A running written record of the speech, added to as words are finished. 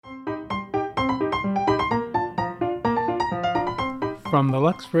From the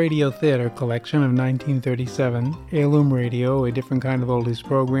Lux Radio Theater collection of 1937, Heirloom Radio, a different kind of oldies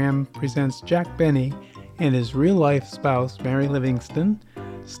program, presents Jack Benny and his real-life spouse, Mary Livingstone,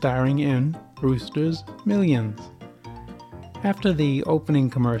 starring in Brewster's Millions. After the opening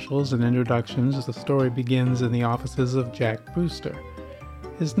commercials and introductions, the story begins in the offices of Jack Brewster.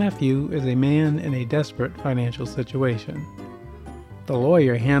 His nephew is a man in a desperate financial situation. The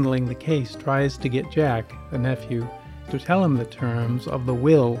lawyer handling the case tries to get Jack, the nephew, to tell him the terms of the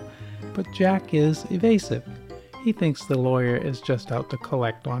will, but Jack is evasive. He thinks the lawyer is just out to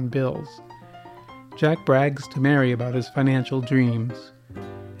collect on bills. Jack brags to Mary about his financial dreams.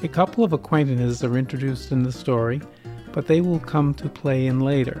 A couple of acquaintances are introduced in the story, but they will come to play in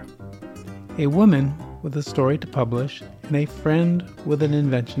later. A woman with a story to publish, and a friend with an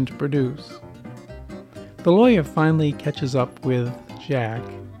invention to produce. The lawyer finally catches up with Jack,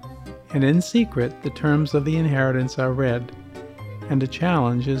 and in secret the terms of the inheritance are read, and a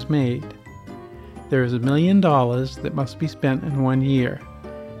challenge is made. There is $1 million that must be spent in 1 year.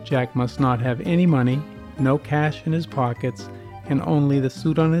 Jack must not have any money, no cash in his pockets, and only the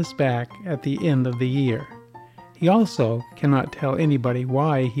suit on his back at the end of the year. He also cannot tell anybody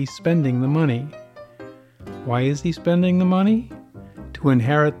why he's spending the money. Why is he spending the money? To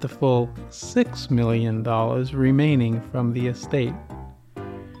inherit the full $6 million remaining from the estate.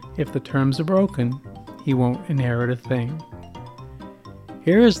 If the terms are broken, he won't inherit a thing.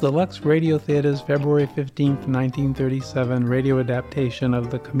 Here is the Lux Radio Theater's February 15, 1937 radio adaptation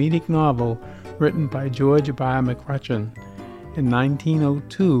of the comedic novel written by George Barr McCutcheon in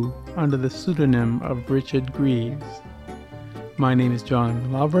 1902 under the pseudonym of Richard Greaves. My name is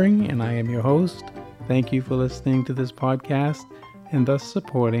John Lovering, and I am your host. Thank you for listening to this podcast and thus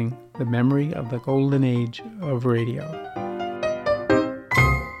supporting the memory of the golden age of radio.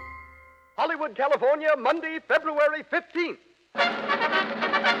 Hollywood, California, Monday, February 15th.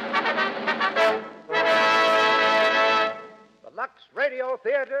 The Lux Radio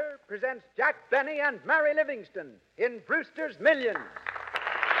Theater presents Jack Benny and Mary Livingstone in Brewster's Millions.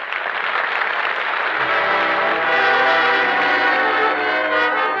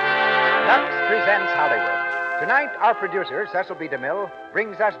 Lux presents Hollywood. Tonight, our producer, Cecil B. DeMille,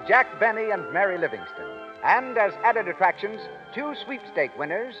 brings us Jack Benny and Mary Livingstone. And as added attractions, 2 sweepstake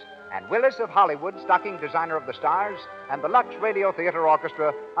winners, and Willis of Hollywood, stocking designer of the stars, and the Lux Radio Theater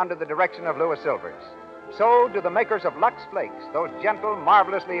Orchestra under the direction of Louis Silvers. So do the makers of Lux Flakes, those gentle,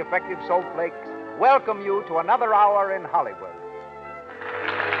 marvelously effective soap flakes, welcome you to another hour in Hollywood.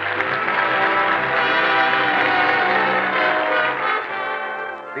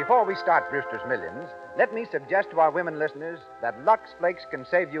 Before we start Brewster's Millions, let me suggest to our women listeners that Lux Flakes can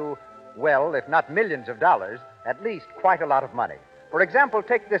save you, well, if not millions of dollars, at least quite a lot of money. For example,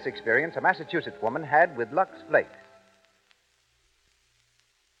 take this experience a Massachusetts woman had with Lux Flakes.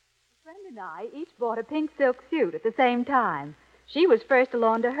 A friend and I each bought a pink silk suit at the same time. She was first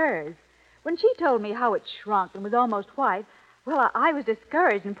along to hers. When she told me how it shrunk and was almost white, well, I was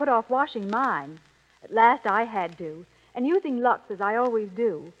discouraged and put off washing mine. At last I had to, and using Lux as I always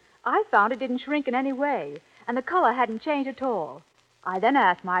do, I found it didn't shrink in any way, and the color hadn't changed at all. I then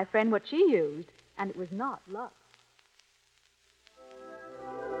asked my friend what she used, and it was not Lux.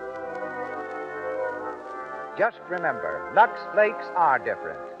 Just remember, Lux Flakes are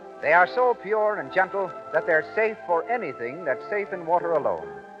different. They are so pure and gentle that they're safe for anything that's safe in water alone.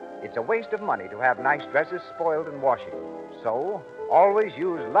 It's a waste of money to have nice dresses spoiled in washing. So, always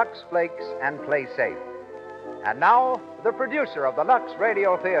use Lux Flakes and play safe. And now, the producer of the Lux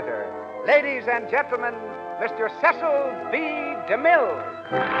Radio Theater, ladies and gentlemen, Mr. Cecil B. DeMille.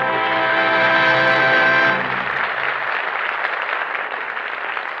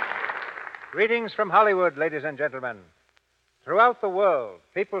 Greetings from Hollywood, ladies and gentlemen. Throughout the world,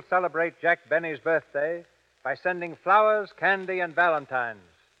 people celebrate Jack Benny's birthday by sending flowers, candy, and valentines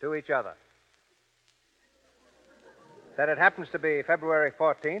to each other. That it happens to be February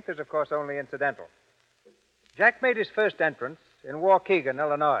 14th is, of course, only incidental. Jack made his first entrance in Waukegan,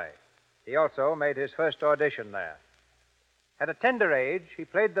 Illinois. He also made his first audition there. At a tender age, he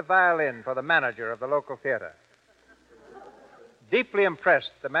played the violin for the manager of the local theater. Deeply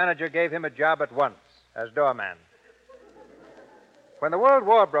impressed, the manager gave him a job at once as doorman. When the World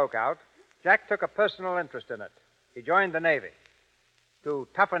War broke out, Jack took a personal interest in it. He joined the Navy. To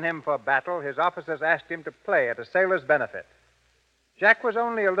toughen him for battle, his officers asked him to play at a sailor's benefit. Jack was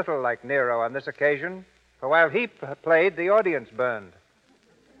only a little like Nero on this occasion, for while he played, the audience burned.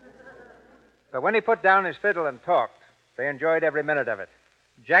 But when he put down his fiddle and talked, they enjoyed every minute of it.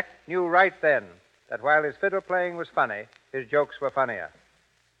 Jack knew right then that while his fiddle playing was funny, his jokes were funnier.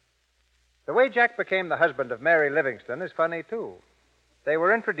 The way Jack became the husband of Mary Livingstone is funny, too. they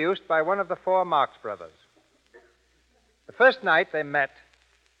were introduced by one of the four Marx brothers. The first night they met,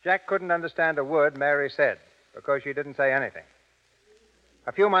 Jack couldn't understand a word Mary said because she didn't say anything.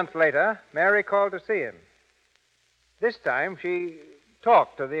 A few months later, Mary called to see him. This time, she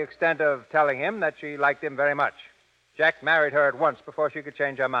talked to the extent of telling him that she liked him very much. Jack married her at once before she could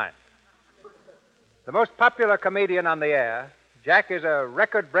change her mind. The most popular comedian on the air, Jack is a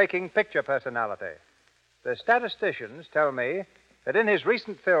record-breaking picture personality. The statisticians tell me that in his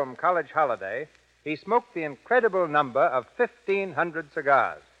recent film, College Holiday, he smoked the incredible number of 1,500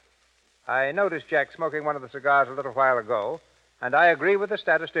 cigars. I noticed Jack smoking one of the cigars a little while ago, and I agree with the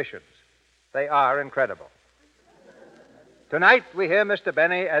statisticians. They are incredible. Tonight, we hear Mr.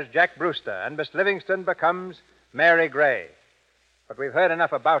 Benny as Jack Brewster, and Miss Livingston becomes Mary Gray. But we've heard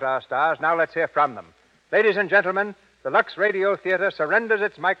enough about our stars. Now let's hear from them. Ladies and gentlemen, the Lux Radio Theater surrenders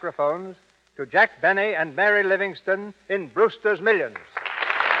its microphones to Jack Benny and Mary Livingston in Brewster's Millions.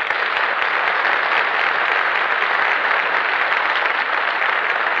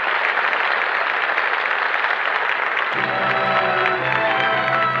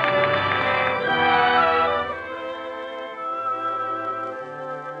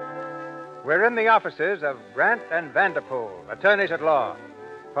 We're in the offices of Grant and Vanderpool, attorneys at law.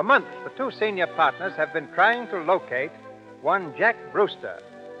 For months, the two senior partners have been trying to locate one Jack Brewster,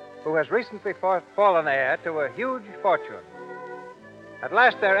 who has recently fallen heir to a huge fortune. At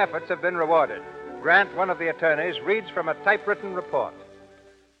last, their efforts have been rewarded. Grant, one of the attorneys, reads from a typewritten report.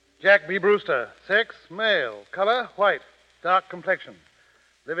 Jack B. Brewster, sex, male, color, white, dark complexion.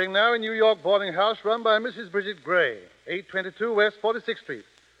 Living now in New York boarding house run by Mrs. Bridget Gray, 822 West 46th Street.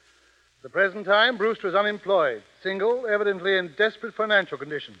 At the present time, Brewster is unemployed, single, evidently in desperate financial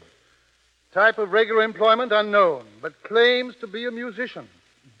condition. Type of regular employment unknown, but claims to be a musician.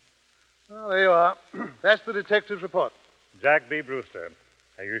 Well, there you are. That's the detective's report. Jack B. Brewster.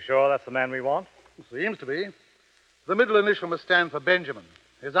 Are you sure that's the man we want? Seems to be. The middle initial must stand for Benjamin,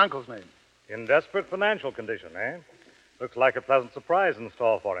 his uncle's name. In desperate financial condition, eh? Looks like a pleasant surprise in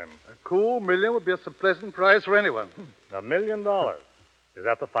store for him. A cool million would be a pleasant prize for anyone. $1 million. Is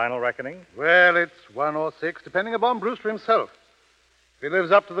that the final reckoning? Well, it's 1 or 6, depending upon Brewster himself. If he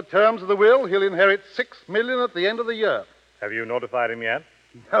lives up to the terms of the will, he'll inherit $6 million at the end of the year. Have you notified him yet?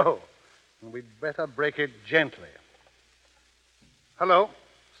 No. We'd better break it gently. Hello.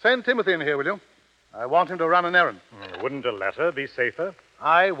 Send Timothy in here, will you? I want him to run an errand. Wouldn't a letter be safer?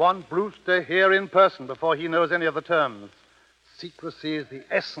 I want Brewster here in person before he knows any of the terms. Secrecy is the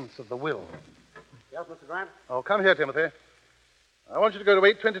essence of the will. Yes, Mr. Grant? Oh, come here, Timothy. I want you to go to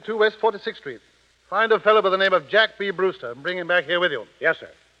 822 West 46th Street. Find a fellow by the name of Jack B. Brewster and bring him back here with you. Yes, sir.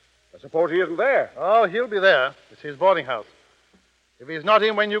 I suppose he isn't there. Oh, he'll be there. It's his boarding house. If he's not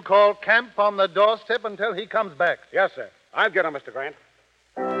in when you call, camp on the doorstep until he comes back. Yes, sir. I'll get him, Mr. Grant.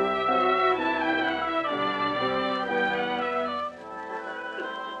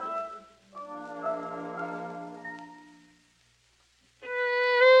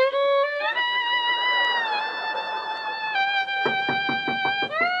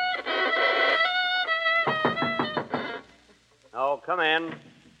 Oh, come in.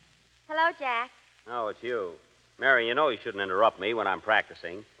 Hello, Jack. Oh, it's you. Mary, you know you shouldn't interrupt me when I'm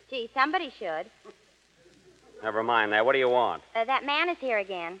practicing. Gee, somebody should. Never mind that. What do you want? That man is here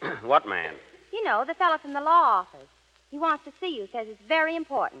again. What man? You know, the fellow from the law office. He wants to see you, says it's very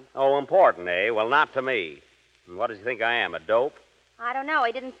important. Oh, important, eh? Well, not to me. And what does he think I am, a dope? I don't know.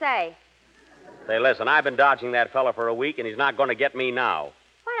 He didn't say. Say, listen, I've been dodging that fella for a week, and he's not going to get me now.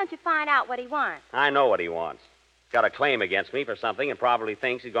 Why don't you find out what he wants? I know what he wants. He's got a claim against me for something and probably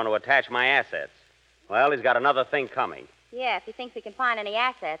thinks he's going to attach my assets. Well, he's got another thing coming. Yeah, if he thinks he can find any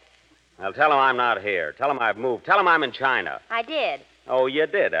assets. Well, tell him I'm not here. Tell him I've moved. Tell him I'm in China. I did. Oh, you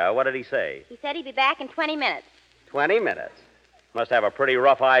did, huh? What did he say? He said he'd be back in 20 minutes. 20 minutes? Must have a pretty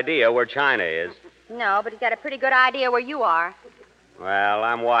rough idea where China is. No, but he's got a pretty good idea where you are. Well,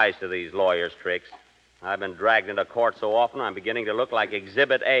 I'm wise to these lawyers' tricks. I've been dragged into court so often I'm beginning to look like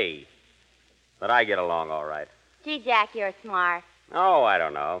Exhibit A. But I get along all right. Gee, Jack, you're smart. Oh, I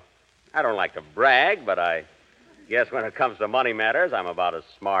don't know. I don't like to brag, but I guess when it comes to money matters, I'm about as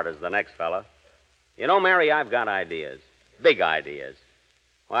smart as the next fella. You know, Mary, I've got ideas. Big ideas.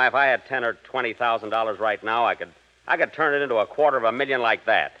 Why, if I had $10,000 or $20,000 right now, I could turn it into $250,000 like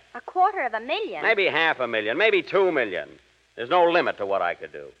that. $250,000? Maybe $500,000, maybe $2 million. There's no limit to what I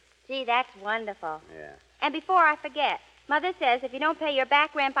could do. Gee, that's wonderful. Yeah. And before I forget, Mother says if you don't pay your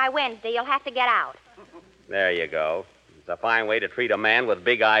back rent by Wednesday, you'll have to get out. There you go. It's a fine way to treat a man with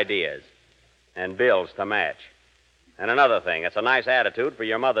big ideas. And bills to match. And another thing, it's a nice attitude for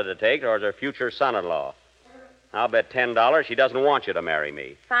your mother to take towards her future son-in-law. I'll bet $10 she doesn't want you to marry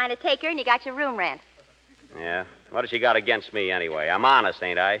me. Find a taker and you got your room rent. Yeah? What has she got against me anyway? I'm honest,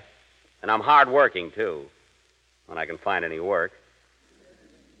 ain't I? And I'm hard-working, too. When I can find any work.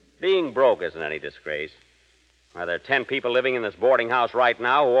 Being broke isn't any disgrace. Why, there are 10 people living in this boarding house right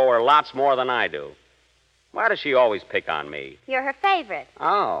now who owe her lots more than I do. Why does she always pick on me? You're her favorite.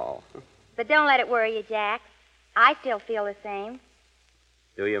 Oh. But don't let it worry you, Jack. I still feel the same.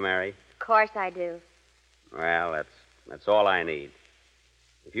 Do you, Mary? Of course I do. Well, that's all I need.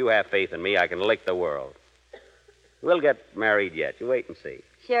 If you have faith in me, I can lick the world. We'll get married yet. You wait and see.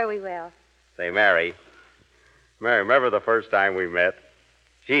 Sure we will. Say, Mary, remember the first time we met?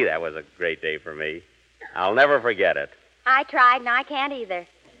 Gee, that was a great day for me. I'll never forget it. I tried and I can't either.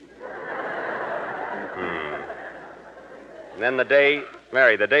 And then the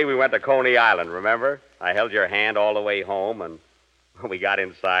day we went to Coney Island, remember? I held your hand all the way home, and when we got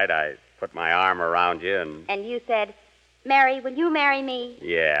inside, I put my arm around you and... And you said, Mary, will you marry me?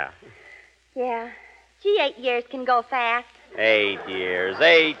 Yeah. Yeah. Gee, 8 years can go fast. 8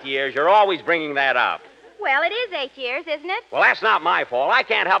 years. You're always bringing that up. Well, it is 8 years, isn't it? Well, that's not my fault. I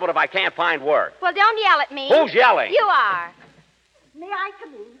can't help it if I can't find work. Well, don't yell at me. Who's yelling? You are. May I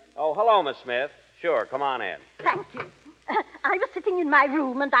come in? Oh, hello, Miss Smith. Sure, come on in. Thank you. I was sitting in my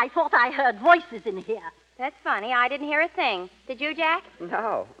room and I thought I heard voices in here. That's funny. I didn't hear a thing. Did you, Jack?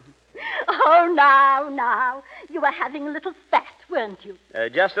 No. Oh, now. You were having a little spat, weren't you?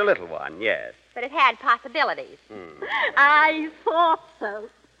 Just a little one, yes. But it had possibilities. I thought so.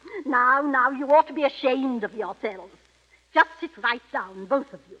 Now, you ought to be ashamed of yourselves. Just sit right down,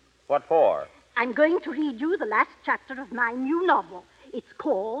 both of you. What for? I'm going to read you the last chapter of my new novel. It's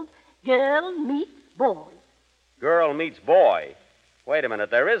called Girl Meets Boy. Girl Meets Boy. Wait a minute,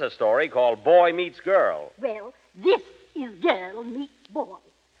 there is a story called Boy Meets Girl. Well, this is Girl Meets Boy.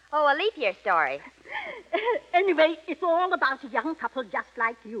 Oh, a leap year story. Anyway, it's all about a young couple just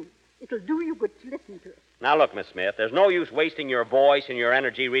like you. It'll do you good to listen to it. Now, look, Miss Smith, there's no use wasting your voice and your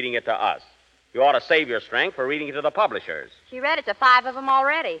energy reading it to us. You ought to save your strength for reading it to the publishers. She read it to 5 of them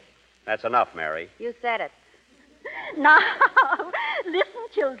already. That's enough, Mary. You said it. Now, listen,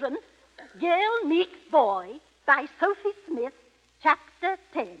 children. Girl Meets Boy by Sophie Smith, Chapter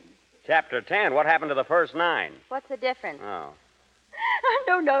 10. Chapter 10? What happened to the first 9? What's the difference? Oh.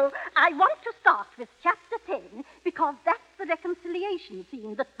 No. I want to start with Chapter 10 because that's the reconciliation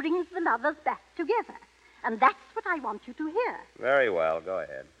scene that brings the lovers back together. And that's what I want you to hear. Very well. Go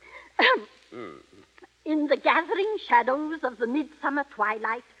ahead. In the gathering shadows of the midsummer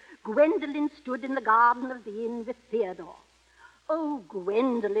twilight, Gwendolen stood in the garden of the inn with Theodore. Oh,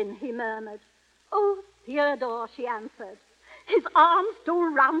 Gwendolen, he murmured. Oh, Theodore, she answered. His arm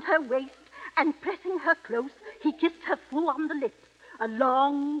stole round her waist, and pressing her close, he kissed her full on the lips. A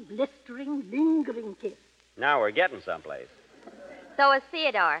long, blistering, lingering kiss. Now we're getting someplace. So is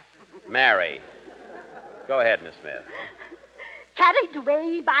Theodore. Mary. Go ahead, Miss Smith. Carried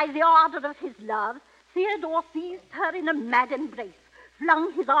away by the ardor of his love, Theodore seized her in a mad embrace,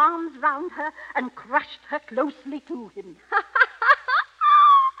 flung his arms round her, and crushed her closely to him.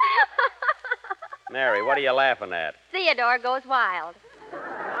 Mary, what are you laughing at? Theodore goes wild.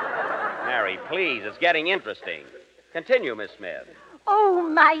 Mary, please, it's getting interesting. Continue, Miss Smith. Oh,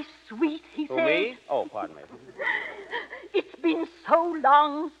 my sweet, he Who, said. me? Oh, pardon me. It's been so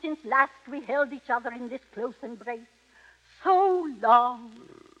long since last we held each other in this close embrace. So long.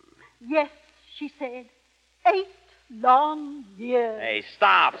 Yes, she said. 8 long years. Hey,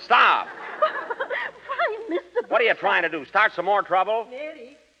 stop. Why, Mr. What are you trying to do? Start some more trouble?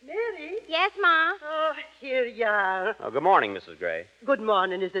 Mary? Yes, Ma? Oh, here you are. Oh, good morning, Mrs. Gray. Good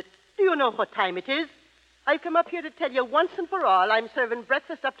morning, is it? Do you know what time it is? I've come up here to tell you once and for all I'm serving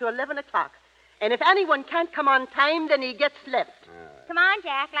breakfast up to 11 o'clock. And if anyone can't come on time, then he gets left. Come on,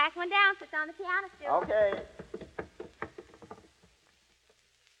 Jack. Last one down sits on the piano stool. Okay.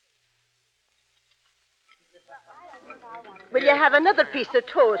 Will you have another piece of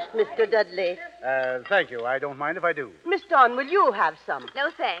toast, Mr. Dudley? Thank you. I don't mind if I do. Miss Dawn, will you have some? No,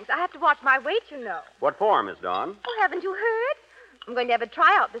 thanks. I have to watch my weight, you know. What for, Miss Dawn? Oh, haven't you heard? I'm going to have a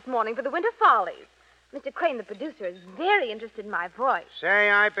tryout this morning for the Winter Follies. Mr. Crane, the producer, is very interested in my voice. Say,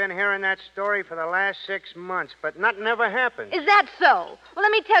 I've been hearing that story for the last 6 months, but nothing ever happened. Is that so? Well,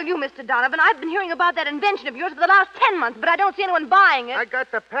 let me tell you, Mr. Donovan, I've been hearing about that invention of yours for the last 10 months, but I don't see anyone buying it. I got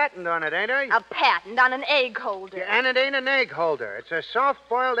the patent on it, ain't I? A patent on an egg holder. Yeah, and it ain't an egg holder. It's a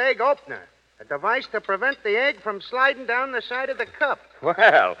soft-boiled egg opener. A device to prevent the egg from sliding down the side of the cup.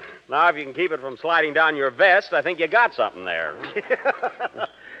 Well, now if you can keep it from sliding down your vest, I think you got something there.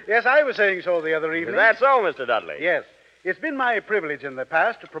 Yes, I was saying so the other evening. Is that so, Mr. Dudley? Yes. It's been my privilege in the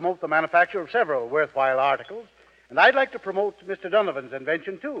past to promote the manufacture of several worthwhile articles, And I'd like to promote Mr. Donovan's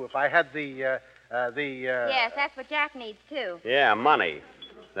invention, too, if I had the... Yes, that's what Jack needs, too. Yeah, money.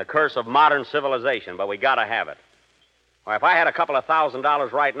 The curse of modern civilization, but we gotta have it. Why, if I had a couple of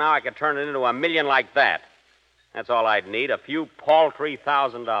 $1,000 right now, I could turn it into $1 million like that. That's all I'd need, a few paltry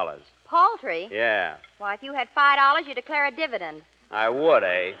 $1,000. Paltry? Yeah. Why, if you had $5, you'd declare a dividend. I would,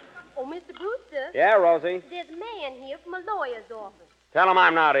 eh? Oh, Mr. Brewster. Yeah, Rosie? There's a man here from a lawyer's office. Tell him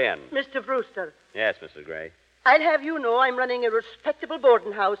I'm not in. Mr. Brewster, Yes, Mrs. Gray. I'd have you know I'm running a respectable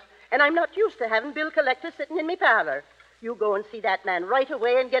boarding house, and I'm not used to having bill collectors sitting in me parlor. You go and see that man right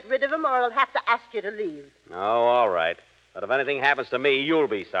away and get rid of him, or I'll have to ask you to leave. Oh, all right. But if anything happens to me, you'll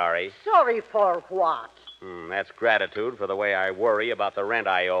be sorry. Sorry for what? That's gratitude for the way I worry about the rent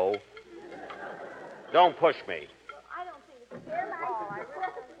I owe. Don't push me. Good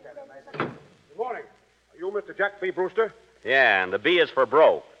morning. Are you Mr. Jack B. Brewster? Yeah, and the B is for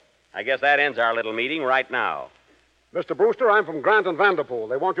broke. I guess that ends our little meeting right now. Mr. Brewster, I'm from Grant and Vanderpool.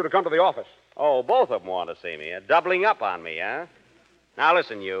 They want you to come to the office. Oh, both of them want to see me. Doubling up on me, huh? Now,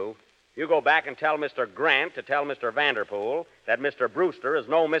 listen, you. You go back and tell Mr. Grant to tell Mr. Vanderpool that Mr. Brewster is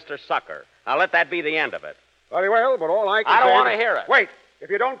no Mr. Sucker. Now, let that be the end of it. Very well, but all I can I don't say want to is- hear it. Wait. If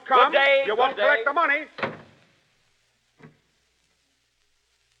you don't come, Good day, you good won't day. collect the money.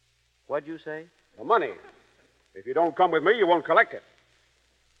 What'd you say? The money. If you don't come with me, you won't collect it.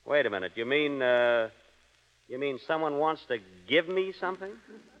 Wait a minute. You mean someone wants to give me something?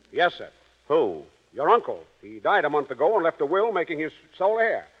 Yes, sir. Who? Your uncle. He died a month ago and left a will making his sole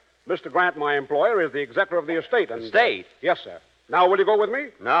heir. Mr. Grant, my employer, is the executor of the estate. And, Estate? Yes, sir. Now, will you go with me?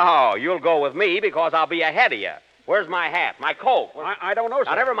 No, you'll go with me because I'll be ahead of you. Where's my hat? My coat? I don't know, sir.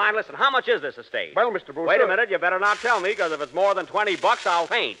 Now, never mind. Listen, how much is this estate? Well, Mr. Brewster... Wait a minute. You better not tell me, because if it's more than $20, I'll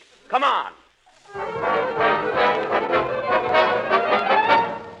faint. Come on.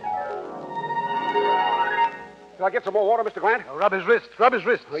 Shall I get some more water, Mr. Grant? Rub his wrist. Rub his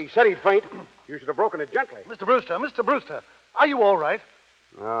wrist. He said he'd faint. You should have broken it gently. Mr. Brewster, are you all right?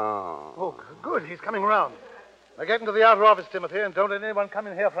 Oh. Oh, good. He's coming round. Now get into the outer office, Timothy, and don't let anyone come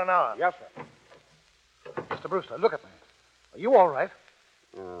in here for an hour. Yes, sir. Mr. Brewster, look at me. Are you all right?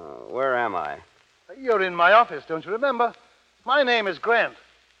 Where am I? You're in my office, don't you remember? My name is Grant.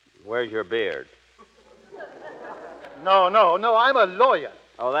 Where's your beard? No, I'm a lawyer.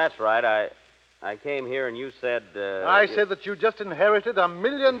 Oh, that's right. I came here and you said... I said that you just inherited $1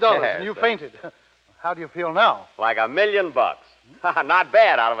 million Yes, and you fainted. How do you feel now? Like $1 million. Not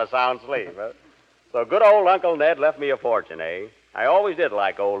bad out of a sound sleep, huh? So good old Uncle Ned left me a fortune, eh? I always did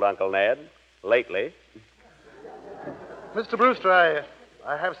like old Uncle Ned. Lately. Mr. Brewster,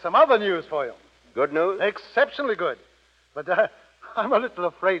 I have some other news for you. Good news? Exceptionally good. But I'm a little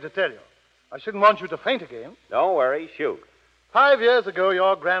afraid to tell you. I shouldn't want you to faint again. Don't worry. Shoot. 5 years ago,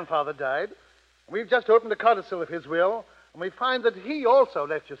 your grandfather died. We've just opened a codicil of his will, and we find that he also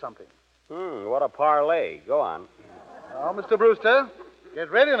left you something. What a parlay. Go on. Now, Mr. Brewster,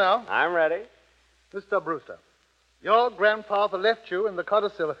 get ready now. I'm ready. Mr. Brewster, your grandfather left you in the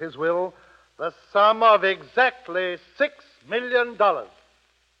codicil of his will the sum of exactly $6 million.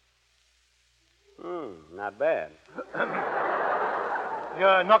 Not bad.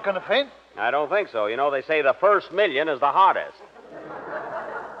 You're not going to faint? I don't think so. You know, they say the first million is the hardest.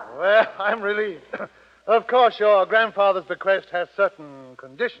 Well, I'm relieved. Of course, your grandfather's bequest has certain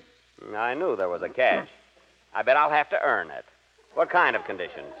conditions. I knew there was a catch. I bet I'll have to earn it. What kind of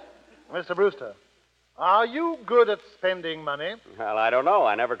conditions? Mr. Brewster, are you good at spending money? Well, I don't know.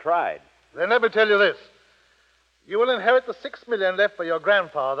 I never tried. Then let me tell you this. You will inherit the $6 million left by your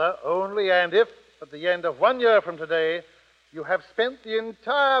grandfather only and if, at the end of 1 year from today, you have spent the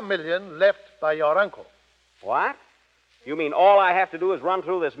entire $1 million left by your uncle. What? You mean all I have to do is run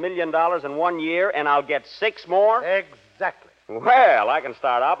through this $1 million in 1 year and I'll get 6 more? Exactly. Well, I can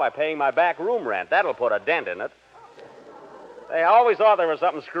start out by paying my back room rent. That'll put a dent in it. Hey, I always thought there was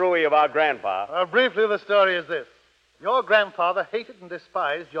something screwy about Grandpa. Briefly, the story is this. Your grandfather hated and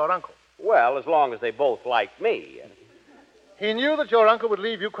despised your uncle. Well, as long as they both liked me. He knew that your uncle would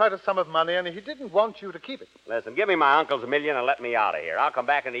leave you quite a sum of money, and he didn't want you to keep it. Listen, give me my uncle's $1 million and let me out of here. I'll come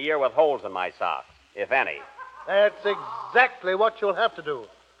back in a year with holes in my socks, if any. That's exactly what you'll have to do.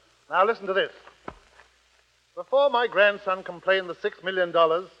 Now, listen to this. Before my grandson can claim the $6 million,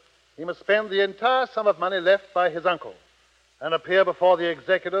 he must spend the entire sum of money left by his uncle and appear before the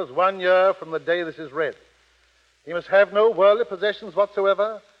executors 1 year from the day this is read. He must have no worldly possessions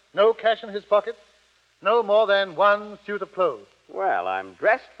whatsoever, no cash in his pocket, no more than 1 suit of clothes. Well, I'm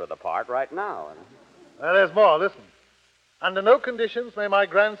dressed for the part right now. Now, there's more. Listen. Under no conditions may my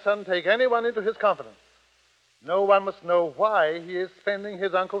grandson take anyone into his confidence. No one must know why he is spending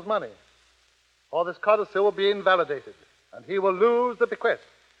his uncle's money. or this codicil will be invalidated, and he will lose the bequest.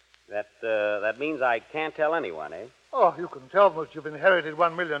 That means I can't tell anyone, eh? Oh, you can tell them that you've inherited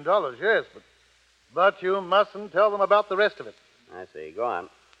 $1 million, yes, but you mustn't tell them about the rest of it. I see. Go on.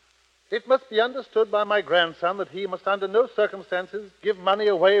 It must be understood by my grandson that he must under no circumstances give money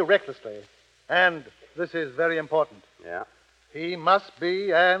away recklessly. And this is very important. Yeah? He must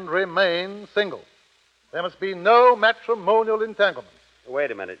be and remain single. There must be no matrimonial entanglements.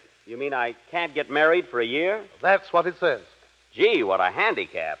 Wait a minute. You mean I can't get married for a year? That's what it says. Gee, what a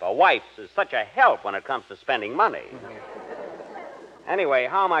handicap. A wife is such a help when it comes to spending money. Anyway,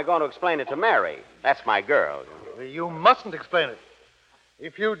 how am I going to explain it to Mary? That's my girl. You mustn't explain it.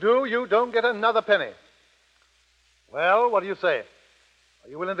 If you do, you don't get another penny. Well, what do you say? Are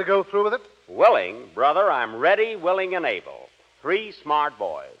you willing to go through with it? Willing? Brother, I'm ready, willing, and able. 3 smart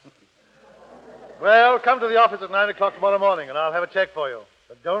boys. Well, come to the office at 9 o'clock tomorrow morning, and I'll have a check for you.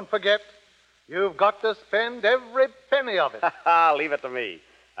 But don't forget, you've got to spend every penny of it. Leave it to me.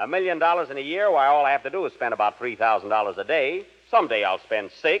 $1 million in a year, why, all I have to do is spend about $3,000 a day. Someday I'll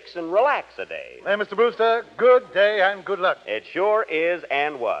spend 6 and relax a day. Hey, Mr. Brewster, good day and good luck. It sure is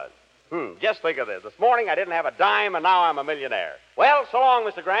and was. Just think of this. This morning I didn't have a dime, and now I'm a millionaire. Well, so long,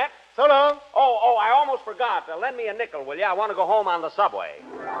 Mr. Grant. So long. Oh, I almost forgot. Lend me a nickel, will you? I want to go home on the subway.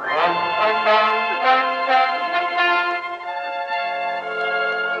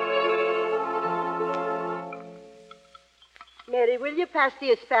 Mary, will you pass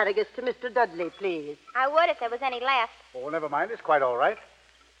the asparagus to Mr. Dudley, please? I would if there was any left. Oh, never mind. It's quite all right.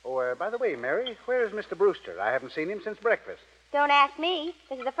 Oh, by the way, Mary, where is Mr. Brewster? I haven't seen him since breakfast. Don't ask me.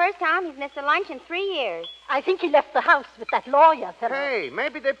 This is the first time he's missed a lunch in 3 years. I think he left the house with that lawyer fellow. Hey,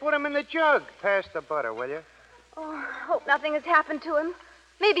 maybe they put him in the jug. Pass the butter, will you? Oh, hope nothing has happened to him.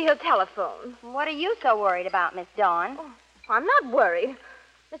 Maybe he'll telephone. What are you so worried about, Miss Dawn? Oh, I'm not worried.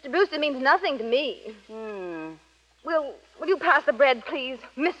 Mr. Brewster means nothing to me. Will you pass the bread, please,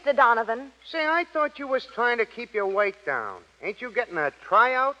 Mr. Donovan? Say, I thought you was trying to keep your weight down. Ain't you getting a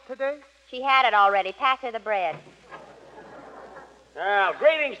tryout today? She had it already. Pass her the bread. Well,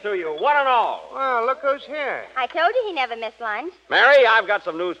 greetings to you, one and all. Well, look who's here. I told you he never missed lunch. Mary, I've got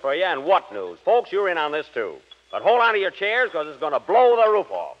some news for you, and what news? Folks, you're in on this, too. But hold on to your chairs, because it's going to blow the roof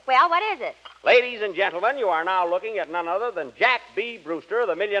off. Well, what is it? Ladies and gentlemen, you are now looking at none other than Jack B. Brewster,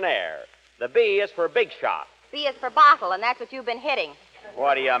 the millionaire. The B is for Big Shot. B is for bottle, and that's what you've been hitting.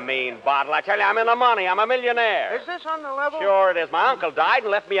 What do you mean, bottle? I tell you, I'm in the money. I'm a millionaire. Is this on the level? Sure it is. My uncle died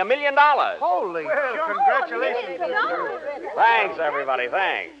and left me $1 million. Holy congratulations. Thanks, everybody.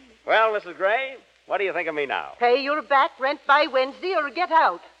 Thanks. Well, Mrs. Gray, what do you think of me now? Pay your back rent by Wednesday or get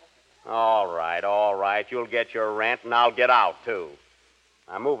out. All right. You'll get your rent, and I'll get out, too.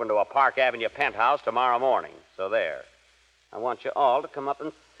 I'm moving to a Park Avenue penthouse tomorrow morning, so there. I want you all to come up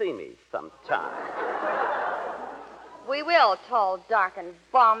and see me sometime. We will, tall, dark, and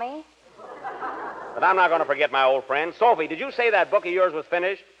balmy. But I'm not going to forget my old friend. Sophie, did you say that book of yours was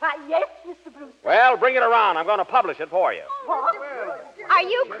finished? Why, yes, Mr. Brewster. Well, bring it around. I'm going to publish it for you. What? Are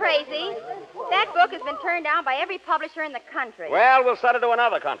you crazy? That book has been turned down by every publisher in the country. Well, we'll send it to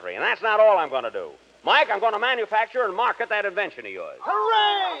another country, and that's not all I'm going to do. Mike, I'm going to manufacture and market that invention of yours.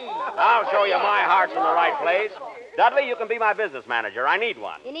 Hooray! I'll show you my heart's in the right place. Dudley, you can be my business manager. I need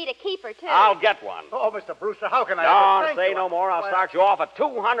one. You need a keeper, too. I'll get one. Oh, Mr. Brewster, how can I... Don't say no more. I'll start you off at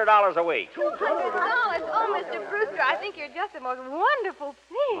 $200 a week. $200? Oh, Mr. Brewster, I think you're just the most wonderful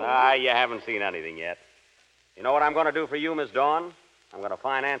thing. You haven't seen anything yet. You know what I'm going to do for you, Miss Dawn? I'm going to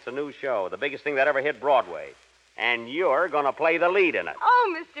finance a new show, the biggest thing that ever hit Broadway. And you're going to play the lead in it.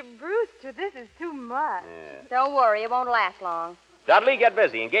 Oh, Mr. Brewster, this is too much. Yeah. Don't worry, it won't last long. Dudley, get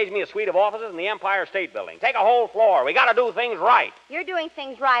busy. Engage me a suite of offices in the Empire State Building. Take a whole floor. We got to do things right. You're doing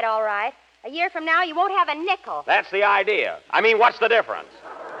things right, all right. A year from now, you won't have a nickel. That's the idea. I mean, what's the difference?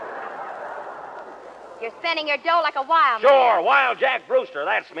 You're spending your dough like a wild Sure, man. Wild Jack Brewster.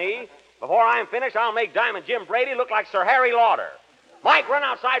 That's me. Before I'm finished, I'll make Diamond Jim Brady look like Sir Harry Lauder. Mike, run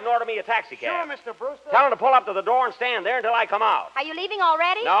outside and order me a taxi cab. Sure, Mr. Brewster. Tell him to pull up to the door and stand there until I come out. Are you leaving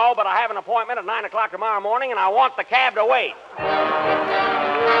already? No, but I have an appointment at 9 o'clock tomorrow morning, and I want the cab to wait.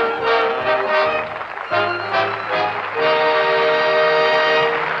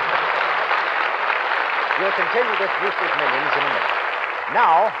 We'll continue this Brewster's Millions in a minute.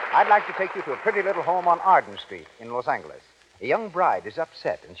 Now, I'd like to take you to a pretty little home on Arden Street in Los Angeles. A young bride is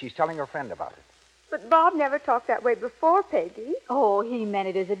upset, and she's telling her friend about it. But Bob never talked that way before, Peggy. Oh, he meant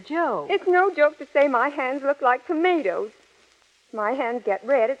it as a joke. It's no joke to say my hands look like tomatoes. If my hands get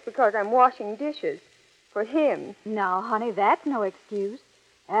red, it's because I'm washing dishes. For him. Now, honey, that's no excuse.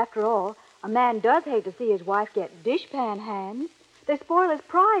 After all, a man does hate to see his wife get dishpan hands. They spoil his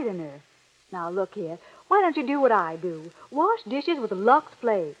pride in her. Now, look here. Why don't you do what I do? Wash dishes with Lux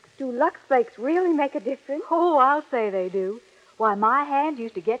Flakes. Do Lux Flakes really make a difference? Oh, I'll say they do. Why, my hands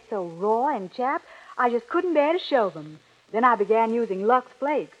used to get so raw and chapped, I just couldn't bear to show them. Then I began using Lux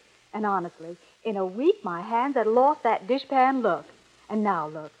Flakes. And honestly, in a week, my hands had lost that dishpan look. And now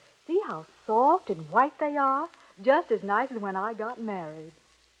look. See how soft and white they are? Just as nice as when I got married.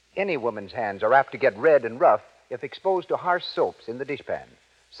 Any woman's hands are apt to get red and rough if exposed to harsh soaps in the dishpan.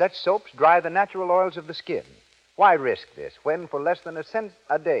 Such soaps dry the natural oils of the skin. Why risk this when, for less than a cent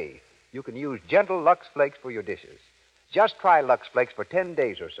a day, you can use gentle Lux Flakes for your dishes? Just try Lux Flakes for 10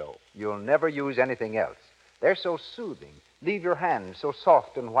 days or so. You'll never use anything else. They're so soothing, leave your hands so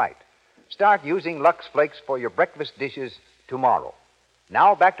soft and white. Start using Lux Flakes for your breakfast dishes tomorrow.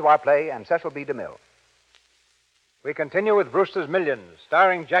 Now back to our play and Cecil B. DeMille. We continue with Brewster's Millions,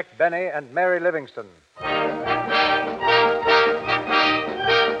 starring Jack Benny and Mary Livingston.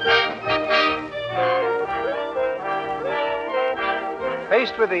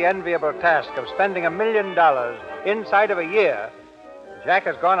 Faced with the enviable task of spending $1 million inside of a year, Jack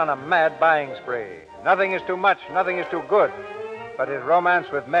has gone on a mad buying spree. Nothing is too much, nothing is too good. But his romance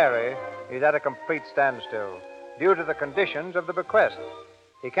with Mary is at a complete standstill due to the conditions of the bequest.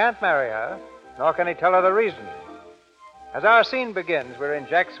 He can't marry her, nor can he tell her the reason. As our scene begins, we're in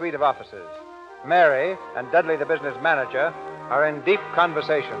Jack's suite of offices. Mary and Dudley, the business manager, are in deep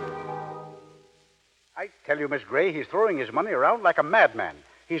conversation. I tell you, Miss Gray, he's throwing his money around like a madman.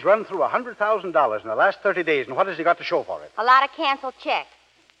 He's run through $100,000 in the last 30 days, and what has he got to show for it? A lot of canceled checks.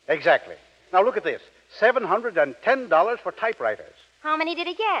 Exactly. Now look at this. $710 for typewriters. How many did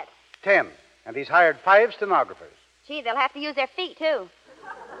he get? 10. And he's hired 5 stenographers. Gee, they'll have to use their feet, too.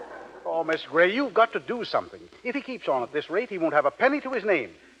 Oh, Miss Gray, you've got to do something. If he keeps on at this rate, he won't have a penny to his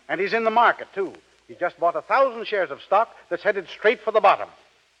name. And he's in the market, too. He just bought 1,000 shares of stock that's headed straight for the bottom.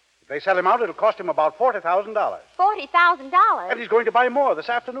 If they sell him out, it'll cost him about $40,000. $40,000? And he's going to buy more this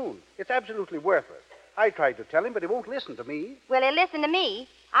afternoon. It's absolutely worthless. I tried to tell him, but he won't listen to me. Will he listen to me?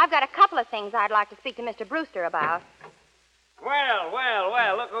 I've got a couple of things I'd like to speak to Mr. Brewster about.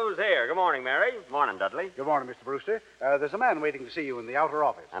 Well, look who's here. Good morning, Mary. Morning, Dudley. Good morning, Mr. Brewster. There's a man waiting to see you in the outer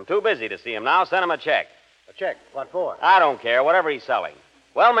office. I'm too busy to see him now. Send him a check. A check? What for? I don't care. Whatever he's selling.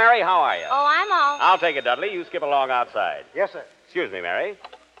 Well, Mary, how are you? Oh, I'm all. I'll take it, Dudley. You skip along outside. Yes, sir. Excuse me, Mary.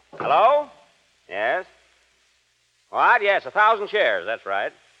 Hello? Yes? What? Yes, 1,000 shares. That's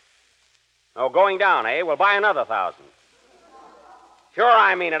right. Oh, going down, eh? We'll buy another 1,000. Sure,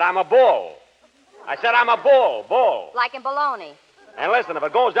 I mean it. I'm a bull. I said I'm a bull. Like in baloney. And listen, if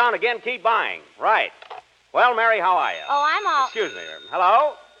it goes down again, keep buying. Right. Well, Mary, how are you? Oh, I'm all. Excuse me.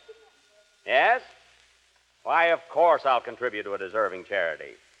 Hello? Yes? Why, of course I'll contribute to a deserving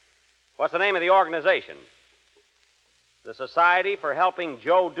charity. What's the name of the organization? The Society for Helping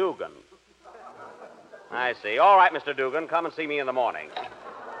Joe Dugan. I see. All right, Mr. Dugan, come and see me in the morning.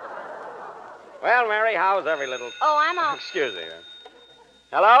 Well, Mary, how's every little... Oh, I'm all... Excuse me.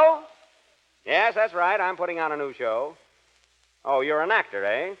 Hello? Yes, that's right. I'm putting on a new show. Oh, you're an actor,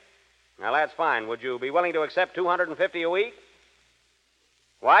 eh? Now, that's fine. Would you be willing to accept $250 a week?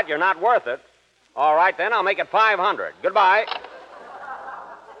 What? You're not worth it? All right, then. I'll make it $500. Goodbye.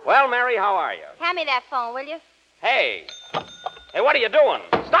 Well, Mary, how are you? Hand me that phone, will you? Hey, what are you doing?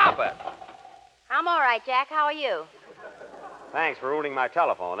 Stop it. I'm all right, Jack. How are you? Thanks for ruining my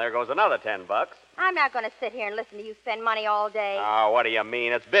telephone. There goes another $10. I'm not going to sit here and listen to you spend money all day. Oh, what do you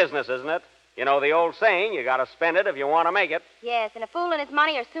mean? It's business, isn't it? You know the old saying, you got to spend it if you want to make it. Yes, and a fool and his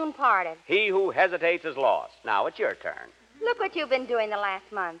money are soon parted. He who hesitates is lost. Now it's your turn. Look what you've been doing the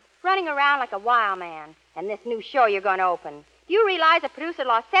last month. Running around like a wild man. And this new show you're going to open. Do you realize a producer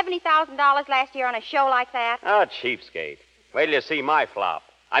lost $70,000 last year on a show like that? Oh, cheapskate. Wait till you see my flop.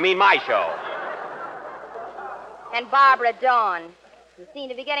 I mean my show. And Barbara Dawn. You seem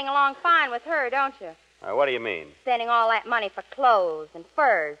to be getting along fine with her, don't you? What do you mean? Spending all that money for clothes and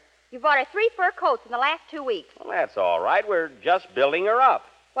furs. You bought her 3 fur coats in the last 2 weeks. Well, that's all right. We're just building her up.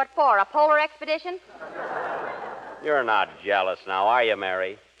 What for, a polar expedition? You're not jealous now, are you,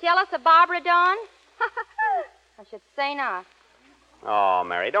 Mary? Jealous of Barbara Dawn? I should say not. Oh,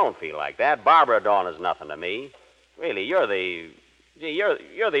 Mary, don't feel like that. Barbara Dawn is nothing to me. Really, you're the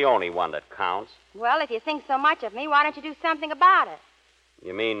only one that counts. Well, if you think so much of me, why don't you do something about it?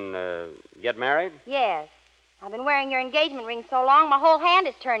 You mean, get married? Yes. I've been wearing your engagement ring so long, my whole hand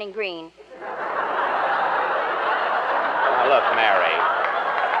is turning green. Now, look,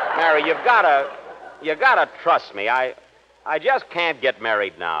 Mary, you gotta trust me. I just can't get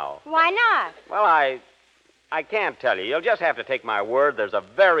married now. Why not? Well, I can't tell you. You'll just have to take my word. There's a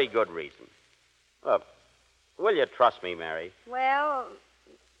very good reason. Look, will you trust me, Mary? Well,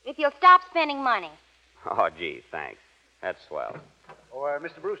 if you'll stop spending money. Oh, gee, thanks. That's swell. Oh,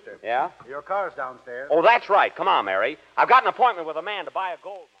 Mr. Brewster. Yeah? Your car's downstairs. Oh, that's right. Come on, Mary. I've got an appointment with a man to buy a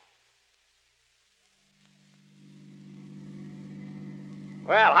gold mine.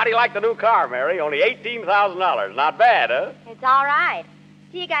 Well, how do you like the new car, Mary? Only $18,000. Not bad, huh? It's all right.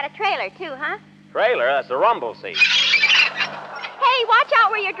 See, you got a trailer, too, huh? Trailer? That's the rumble seat. Hey, watch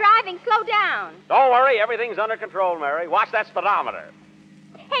out where you're driving. Slow down. Don't worry. Everything's under control, Mary. Watch that speedometer.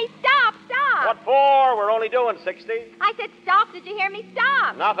 Hey, stop. What for? We're only doing 60. I said stop. Did you hear me?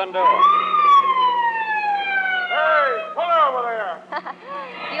 Stop. Nothing doing. Hey, pull over there.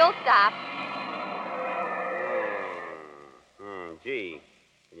 You'll stop. Gee.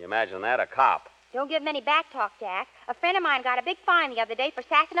 Can you imagine that? A cop. Don't give him any back talk, Jack. A friend of mine got a big fine the other day for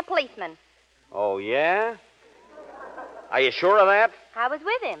sassing a policeman. Oh, yeah? Are you sure of that? I was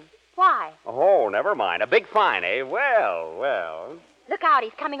with him. Why? Oh, never mind. A big fine, eh? Well. Look out,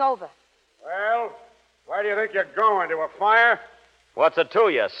 he's coming over. Well, where do you think you're going? To a fire? What's it to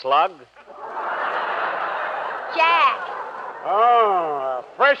you, slug? Jack. Oh, a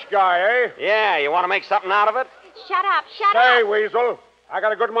fresh guy, eh? Yeah, you want to make something out of it? Shut up. Say, Weasel, I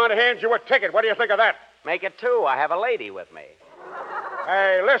got a good mind to hand you a ticket. What do you think of that? Make it two. I have a lady with me.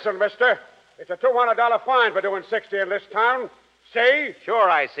 Hey, listen, mister. It's a $200 fine for doing 60 in this town. See? Sure,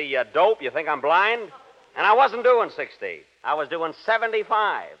 I see, you dope. You think I'm blind? And I wasn't doing 60. I was doing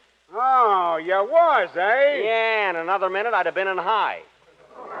 75. Oh, you was, eh? Yeah, in another minute, I'd have been in high.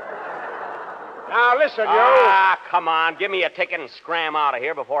 Now, listen, you. Ah, come on. Give me a ticket and scram out of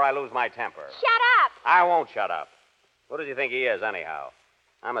here before I lose my temper. Shut up. I won't shut up. Who does he think he is, anyhow?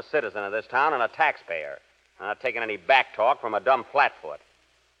 I'm a citizen of this town and a taxpayer. I'm not taking any back talk from a dumb flatfoot.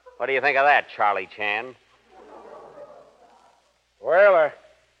 What do you think of that, Charlie Chan? Well,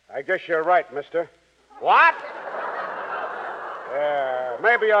 I guess you're right, mister. What?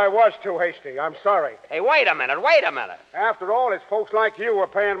 Maybe I was too hasty. I'm sorry. Hey, wait a minute. After all, it's folks like you who are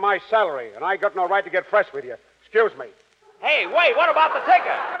paying my salary, and I got no right to get fresh with you. Excuse me. Hey, wait, what about the ticket?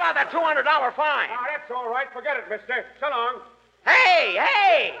 What about that $200 fine? Ah, that's all right. Forget it, mister. So long.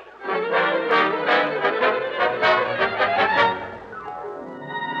 Hey!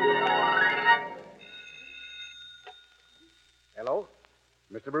 Hello?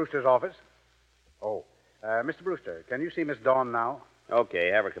 Mr. Brewster's office? Oh, Mr. Brewster, can you see Miss Dawn now? Okay,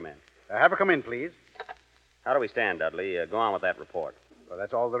 have her come in. Have her come in, please. How do we stand, Dudley? Go on with that report. Well,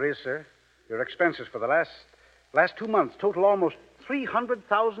 that's all there is, sir. Your expenses for the last 2 months total almost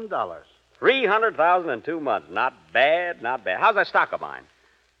 $300,000. $300,000 in 2 months. Not bad. How's that stock of mine?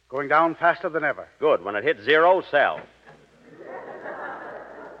 Going down faster than ever. Good. When it hits zero, sell.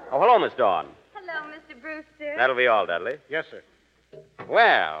 Oh, hello, Miss Dawn. Hello, Mr. Brewster. That'll be all, Dudley. Yes, sir.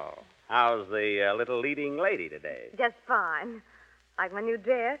 Well, how's the little leading lady today? Just fine. Like my new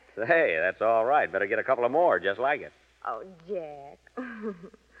dress? Hey, that's all right. Better get a couple of more just like it. Oh, Jack.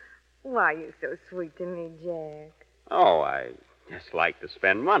 Why are you so sweet to me, Jack? Oh, I just like to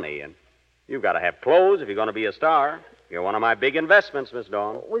spend money, and you've got to have clothes if you're going to be a star. You're one of my big investments, Miss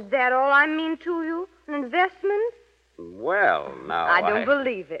Dawn. Was that all I mean to you? An investment? Well, now, I don't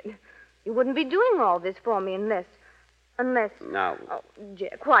believe it. You wouldn't be doing all this for me unless... Now... Oh,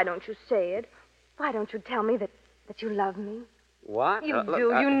 Jack, why don't you say it? Why don't you tell me that you love me? What? You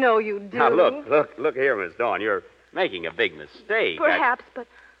do. You know you do. Now, look here, Miss Dawn. You're making a big mistake. Perhaps, but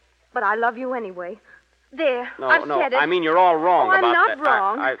I love you anyway. There, I've said it. I mean, you're all wrong about I'm not that.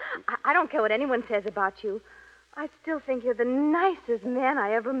 wrong. I don't care what anyone says about you. I still think you're the nicest man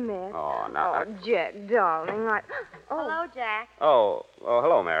I ever met. Oh, now... Oh, Jack, darling, Hello, Jack. Oh,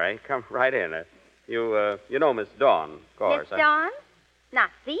 hello, Mary. Come right in. You know Miss Dawn, of course. Miss Dawn?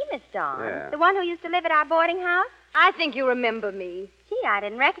 Not the Miss Dawn. Yeah. The one who used to live at our boarding house? I think you remember me. Gee, I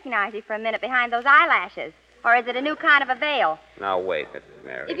didn't recognize you for a minute behind those eyelashes. Or is it a new kind of a veil? Now, wait,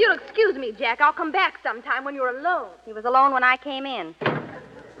 Mary. If you'll excuse me, Jack, I'll come back sometime when you're alone. He was alone when I came in.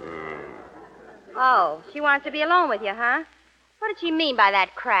 Oh, she wants to be alone with you, huh? What did she mean by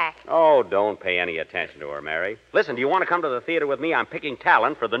that crack? Oh, don't pay any attention to her, Mary. Listen, do you want to come to the theater with me? I'm picking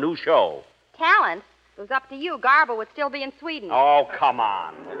talent for the new show. Talent? If it was up to you, Garbo would still be in Sweden. Oh, come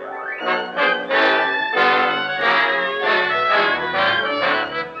on.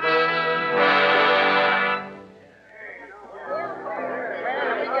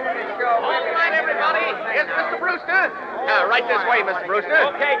 Here's Mr. Brewster. Right this way, Mr. Brewster.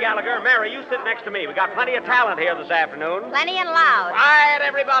 Okay, Gallagher. Mary, you sit next to me. We got plenty of talent here this afternoon. Plenty and loud. Quiet,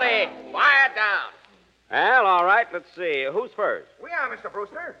 everybody. Quiet down. Well, all right, let's see. Who's first? We are, Mr.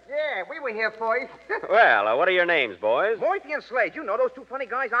 Brewster. Yeah, we were here for you. Well, what are your names, boys? Moife and Slade. You know those two funny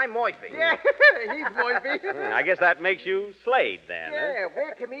guys? I'm Moife. Yeah, he's Moife. I guess that makes you Slade, then. Yeah,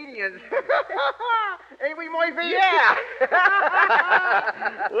 we're comedians. Ain't we, Moife? Yeah.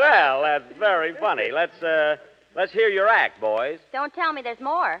 Well, that's very funny. Let's hear your act, boys. Don't tell me there's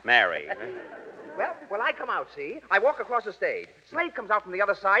more. Mary. Well, I come out, see? I walk across the stage. Slade comes out from the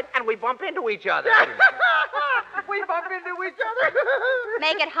other side, and we bump into each other. We bump into each other.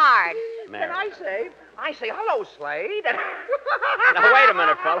 Make it hard. Mary. And I say, hello, Slade. Now, wait a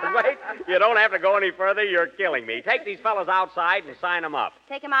minute, fellas. Wait. You don't have to go any further. You're killing me. Take these fellas outside and sign them up.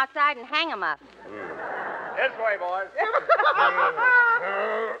 Take him outside and hang him up. This way, boys.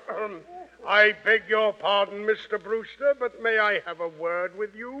 I beg your pardon, Mr. Brewster, but may I have a word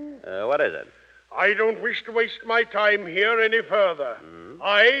with you? What is it? I don't wish to waste my time here any further.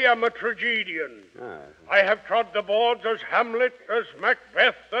 I am a tragedian. I have trod the boards as Hamlet, as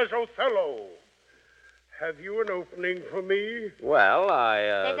Macbeth, as Othello. Have you an opening for me? Well,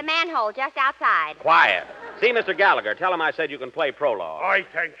 There's a manhole just outside. Quiet. See, Mr. Gallagher, tell him I said you can play prologue. I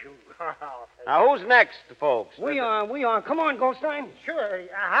thank you. Now, who's next, folks? We are. Come on, Goldstein. Sure.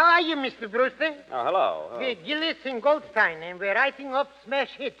 How are you, Mr. Brewster? Oh, hello. We're Gillis and Goldstein, and we're writing up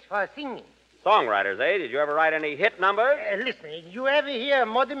smash hits for singing. Songwriters, eh? Did you ever write any hit numbers? Listen, you ever hear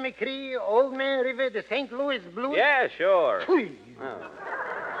Mother McCree, Old Man River, the St. Louis Blues? Yeah, sure.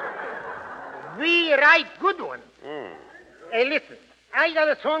 We write good ones. Hey, listen. I got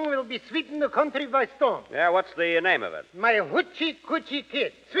a song will be sweeping the country by storm. Yeah, what's the name of it? My Hoochie Coochie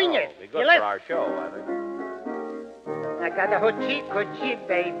Kid. Swing it. Be good for our show, I think. I got a Hoochie Coochie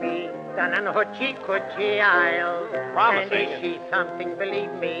baby down on Hoochie Coochie Isle. Promising. And is she something,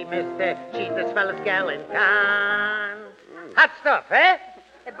 believe me, mister? She's the swellest gal in town. Hot stuff, eh?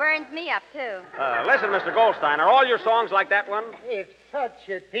 It burns me up, too. Listen, Mr. Goldstein, are all your songs like that one? If such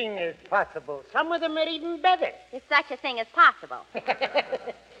a thing is possible, some of them are even better. If such a thing is possible.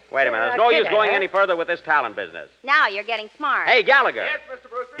 Wait a minute. There's no use going any further with this talent business. Now you're getting smart. Hey, Gallagher. Yes, Mr.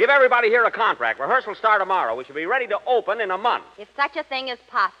 Brewster? Give everybody here a contract. Rehearsals start tomorrow. We should be ready to open in a month. If such a thing is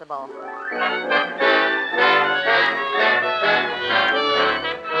possible.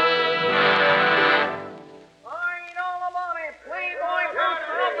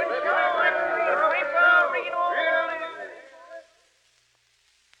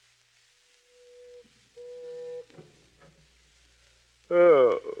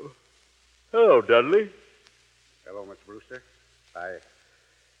 Oh. Hello, Dudley. Hello, Mr. Brewster. I'm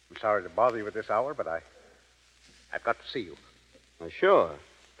sorry to bother you at this hour, but I've got to see you. Sure.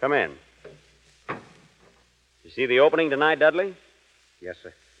 Come in. You see the opening tonight, Dudley? Yes,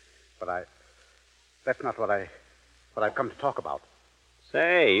 sir. But that's not what I've come to talk about.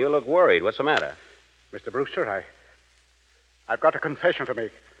 Say, you look worried. What's the matter? Mr. Brewster, I've got a confession to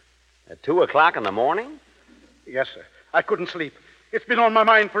make. At 2 o'clock in the morning? Yes, sir. I couldn't sleep. It's been on my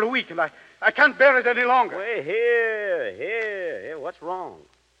mind for a week, and I can't bear it any longer. Wait, here. What's wrong?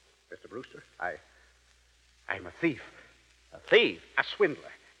 Mr. Brewster, I'm a thief. A thief? A swindler.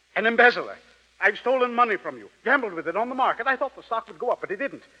 An embezzler. I've stolen money from you, gambled with it on the market. I thought the stock would go up, but it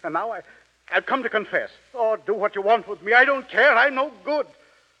didn't. And now I've come to confess. Oh, do what you want with me. I don't care. I'm no good.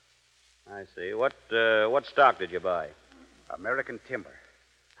 I see. What stock did you buy? American Timber.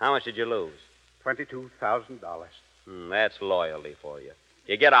 How much did you lose? $22,000. That's loyalty for you.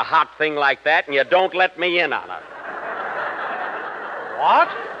 You get a hot thing like that, and you don't let me in on it. What?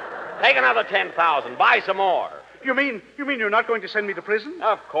 Take another 10,000. Buy some more. You mean you're not going to send me to prison?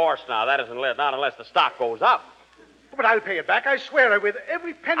 Of course not. That isn't not unless the stock goes up. But I'll pay it back. I swear with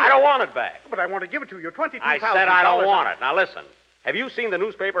every penny. I don't want it back. But I want to give it to you. $22,000. I said I don't want it. Now listen. Have you seen the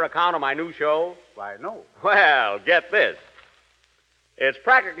newspaper account of my new show? Why, no. Well, get this. It's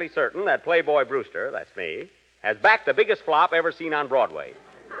practically certain that Playboy Brewster, that's me, has backed the biggest flop ever seen on Broadway.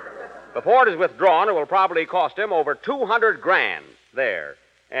 Before it is withdrawn, it will probably cost him over $200,000. There.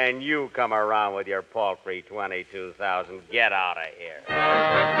 And you come around with your paltry $22,000. Get out of here.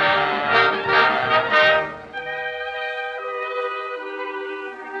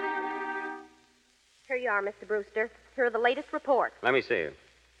 Here you are, Mr. Brewster. Here are the latest reports. Let me see.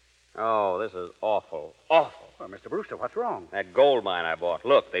 Oh, this is awful. Awful. Well, Mr. Brewster, what's wrong? That gold mine I bought.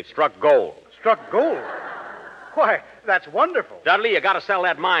 Look, they've struck gold. Struck gold? Why, that's wonderful. Dudley, you got to sell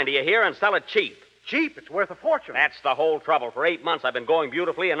that mine, do you hear? And sell it cheap. Cheap? It's worth a fortune. That's the whole trouble. For 8 months I've been going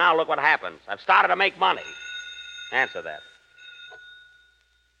beautifully, and now look what happens. I've started to make money. Answer that.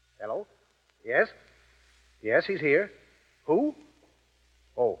 Hello? Yes? Yes, he's here. Who?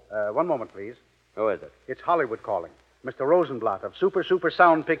 Oh, one moment, please. Who is it? It's Hollywood calling. Mr. Rosenblatt of Super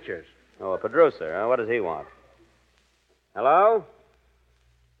Sound Pictures. Oh, a producer. What does he want? Hello?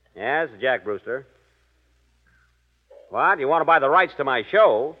 Yes, Jack Brewster. What? You want to buy the rights to my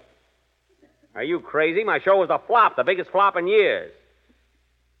show? Are you crazy? My show was a flop, the biggest flop in years.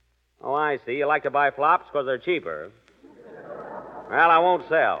 Oh, I see. You like to buy flops because they're cheaper. Well, I won't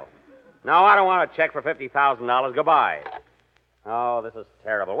sell. No, I don't want a check for $50,000. Goodbye. Oh, this is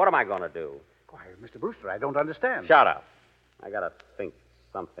terrible. What am I going to do? Why, Mr. Brewster, I don't understand. Shut up. I got to think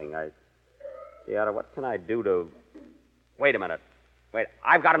something. What can I do to... Wait a minute. Wait,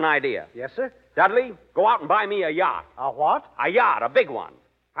 I've got an idea. Yes, sir? Dudley, go out and buy me a yacht. A what? A yacht, a big one.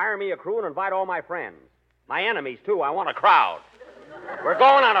 Hire me a crew and invite all my friends. My enemies, too. I want a crowd. We're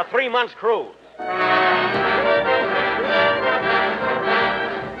going on a 3-month cruise.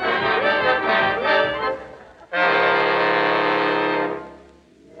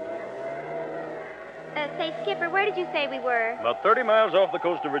 Say, Skipper, where did you say we were? About 30 miles off the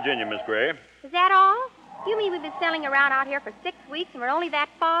coast of Virginia, Miss Gray. Is that all? You mean we've been sailing around out here for 6 weeks and we're only that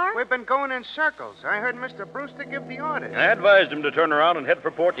far? We've been going in circles. I heard Mr. Brewster give the orders. I advised him to turn around and head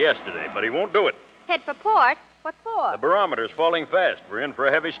for port yesterday, but he won't do it. Head for port? What for? The barometer's falling fast. We're in for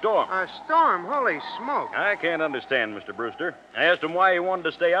a heavy storm. A storm? Holy smoke. I can't understand, Mr. Brewster. I asked him why he wanted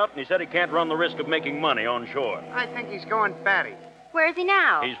to stay out, and he said he can't run the risk of making money on shore. I think he's going batty. Where is he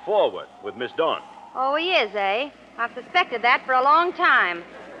now? He's forward with Miss Dawn. Oh, he is, eh? I've suspected that for a long time.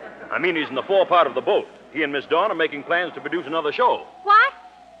 I mean, he's in the forepart of the boat. He and Miss Dawn are making plans to produce another show. What?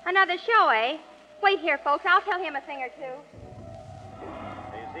 Another show, eh? Wait here, folks. I'll tell him a thing or two.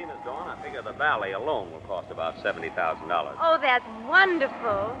 You see, Miss Dawn, I figure the valley alone will cost about $70,000. Oh, that's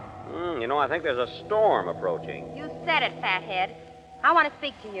wonderful. I think there's a storm approaching. You said it, fathead. I want to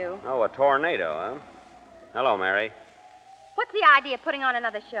speak to you. Oh, a tornado, huh? Hello, Mary. What's the idea of putting on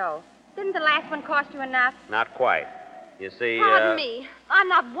another show? Didn't the last one cost you enough? Not quite. You see, Pardon me. I'm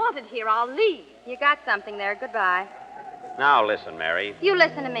not wanted here. I'll leave. You got something there. Goodbye. Now, listen, Mary. You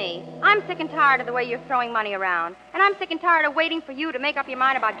listen to me. I'm sick and tired of the way you're throwing money around. And I'm sick and tired of waiting for you to make up your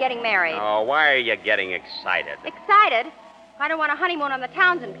mind about getting married. Oh, why are you getting excited? Excited? I don't want a honeymoon on the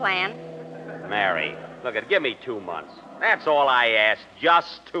Townsend plan. Mary, look, give me 2 months. That's all I ask.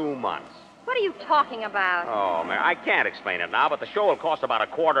 Just 2 months. What are you talking about? Oh, Mary, I can't explain it now, but the show will cost about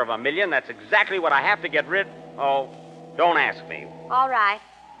 $250,000. That's exactly what I have to get rid... Oh, don't ask me. All right.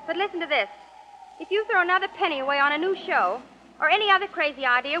 But listen to this. If you throw another penny away on a new show, or any other crazy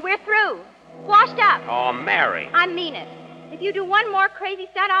idea, we're through. Washed up. Oh, Mary. I mean it. If you do one more crazy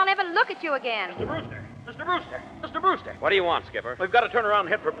stunt, I'll never look at you again. Mr. Brewster! Mr. Brewster! Mr. Brewster! What do you want, Skipper? We've got to turn around and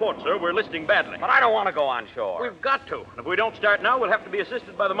head for port, sir. We're listing badly. But I don't want to go on shore. We've got to. And if we don't start now, we'll have to be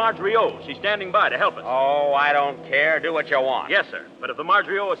assisted by the Marjorie O. She's standing by to help us. Oh, I don't care. Do what you want. Yes, sir. But if the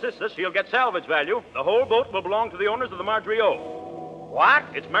Marjorie O assists us, she'll get salvage value. The whole boat will belong to the owners of the Marjorie O. What?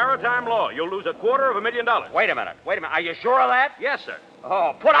 It's maritime law. You'll lose $250,000. Wait a minute. Are you sure of that? Yes, sir.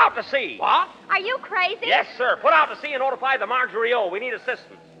 Oh, put out to sea. What? Are you crazy? Yes, sir. Put out to sea and notify the Marjorie O. We need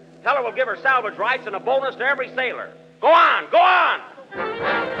assistance. Tell her we'll give her salvage rights and a bonus to every sailor. Go on! Go on!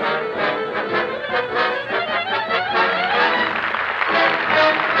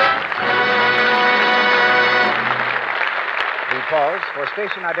 We pause for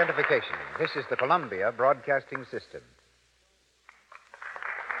station identification. This is the Columbia Broadcasting System.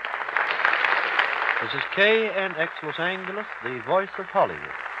 This is KNX Los Angeles, the voice of Hollywood.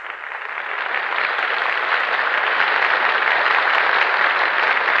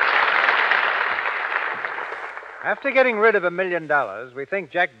 After getting rid of $1 million, we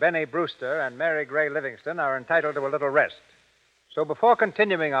think Jack Benny Brewster and Mary Gray Livingston are entitled to a little rest. So before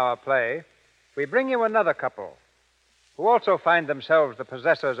continuing our play, we bring you another couple who also find themselves the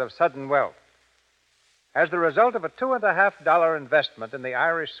possessors of sudden wealth. As the result of a $2.50 investment in the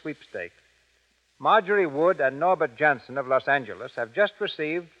Irish sweepstake, Marjorie Wood and Norbert Jansen of Los Angeles have just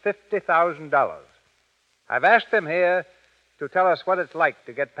received $50,000. I've asked them here to tell us what it's like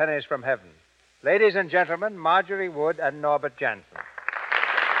to get pennies from heaven. Ladies and gentlemen, Marjorie Wood and Norbert Jansen.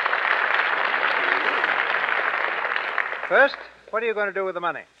 First, what are you going to do with the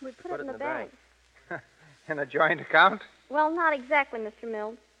money? We put it in the bank. In a joint account? Well, not exactly, Mr.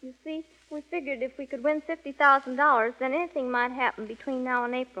 Mills. You see, we figured if we could win $50,000, then anything might happen between now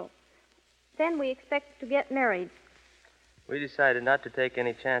and April. Then we expect to get married. We decided not to take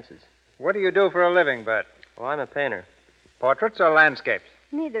any chances. What do you do for a living, Bert? Well, I'm a painter. Portraits or landscapes?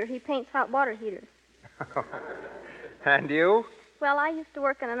 Neither. He paints hot water heaters. And you? Well, I used to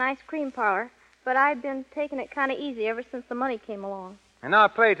work in an ice cream parlor, but I've been taking it kind of easy ever since the money came along. In our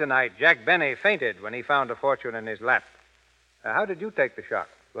play tonight, Jack Benny fainted when he found a fortune in his lap. How did you take the shock?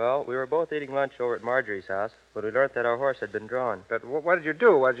 Well, we were both eating lunch over at Marjorie's house, but we learned that our horse had been drawn. But what did you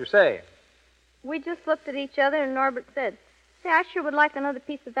do? What did you say? We just looked at each other, and Norbert said, "Say, I sure would like another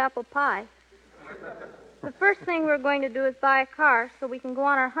piece of apple pie." The first thing we're going to do is buy a car so we can go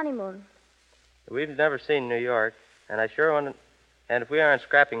on our honeymoon. We've never seen New York, and I sure want to... And if we aren't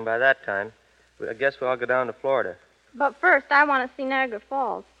scrapping by that time, I guess we'll all go down to Florida. But first, I want to see Niagara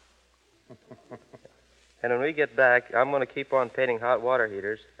Falls. And when we get back, I'm going to keep on painting hot water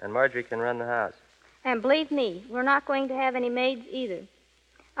heaters, and Marjorie can run the house. And believe me, we're not going to have any maids either.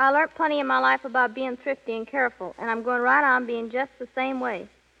 I learned plenty in my life about being thrifty and careful, and I'm going right on being just the same way.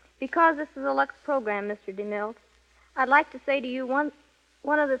 Because this is a Lux program, Mr. DeMille, I'd like to say to you one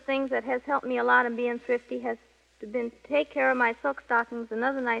of the things that has helped me a lot in being thrifty has been to take care of my silk stockings and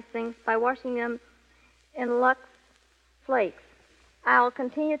other nice things by washing them in Lux flakes. I'll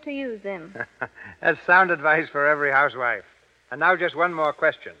continue to use them. That's sound advice for every housewife. And now just one more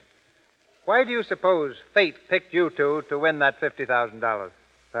question. Why do you suppose fate picked you two to win that $50,000?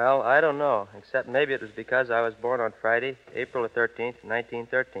 Well, I don't know, except maybe it was because I was born on Friday, April the 13th,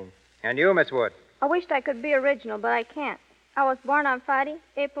 1913. And you, Miss Wood? I wished I could be original, but I can't. I was born on Friday,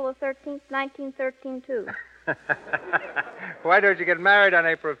 April the 13th, 1913, too. Why don't you get married on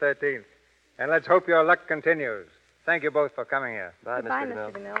April 13th? And let's hope your luck continues. Thank you both for coming here. Bye, Goodbye,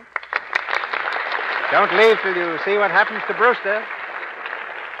 Mr. Mr. DeMille. Don't leave till you see what happens to Brewster.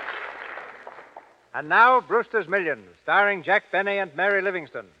 And now, Brewster's Millions, starring Jack Benny and Mary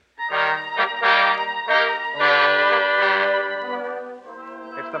Livingston.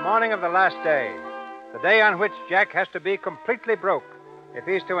 It's the morning of the last day, the day on which Jack has to be completely broke if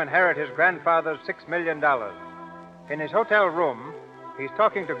he's to inherit his grandfather's $6 million. In his hotel room, he's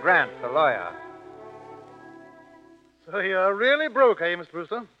talking to Grant, the lawyer. So you're really broke, eh, Mr.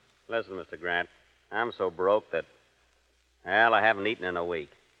 Brewster? Listen, Mr. Grant, I'm so broke that, well, I haven't eaten in a week.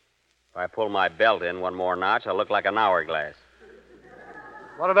 If I pull my belt in one more notch, I'll look like an hourglass.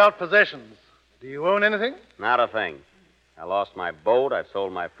 What about possessions? Do you own anything? Not a thing. I lost my boat. I've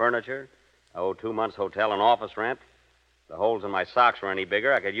sold my furniture. I owe 2 months' hotel and office rent. If the holes in my socks were any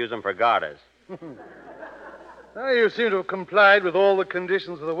bigger, I could use them for garters. Well, you seem to have complied with all the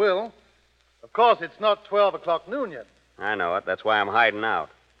conditions of the will. Of course, it's not 12 o'clock noon yet. I know it. That's why I'm hiding out.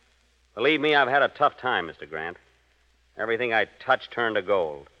 Believe me, I've had a tough time, Mr. Grant. Everything I touched turned to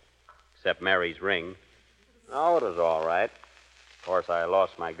gold. Except Mary's ring. Oh, it was all right. Of course, I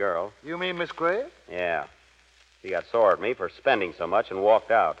lost my girl. You mean Miss Gray? Yeah. She got sore at me for spending so much and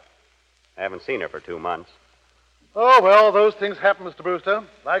walked out. I haven't seen her for 2 months. Oh, well, those things happen, Mr. Brewster.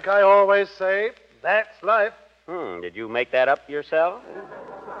 Like I always say, that's life. Did you make that up yourself?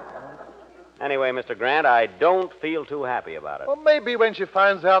 Anyway, Mr. Grant, I don't feel too happy about it. Well, maybe when she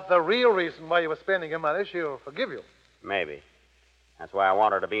finds out the real reason why you were spending your money, she'll forgive you. Maybe. That's why I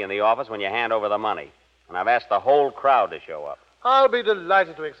want her to be in the office when you hand over the money. And I've asked the whole crowd to show up. I'll be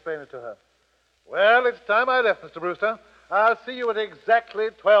delighted to explain it to her. Well, it's time I left, Mr. Brewster. I'll see you at exactly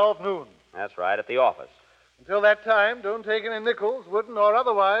 12 noon. That's right, at the office. Until that time, don't take any nickels, wooden or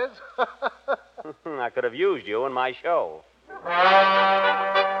otherwise. I could have used you in my show.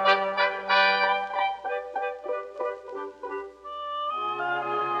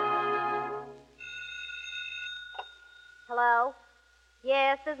 Hello?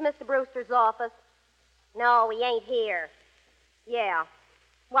 Yes, this is Mr. Brewster's office. No, he ain't here. Yeah.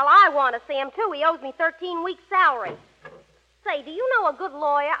 Well, I want to see him, too. He owes me 13 weeks' salary. Say, do you know a good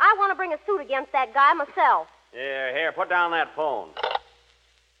lawyer? I want to bring a suit against that guy myself. Here, put down that phone.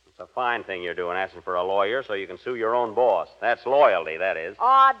 It's a fine thing you're doing, asking for a lawyer so you can sue your own boss. That's loyalty, that is.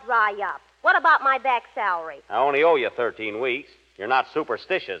 Aw, dry up. What about my back salary? I only owe you 13 weeks. You're not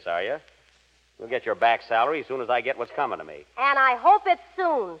superstitious, are you? You'll get your back salary as soon as I get what's coming to me. And I hope it's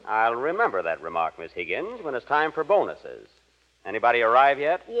soon. I'll remember that remark, Miss Higgins, when it's time for bonuses. Anybody arrive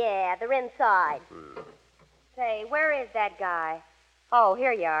yet? Yeah, they're inside. Say, where is that guy? Oh,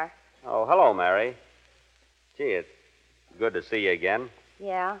 here you are. Oh, hello, Mary. Gee, it's good to see you again.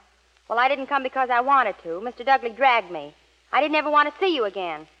 Yeah. Well, I didn't come because I wanted to. Mr. Dudley dragged me. I didn't ever want to see you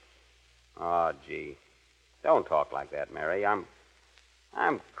again. Oh, gee. Don't talk like that, Mary. I'm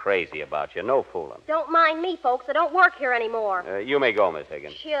crazy about you. No fooling. Don't mind me, folks. I don't work here anymore. You may go, Miss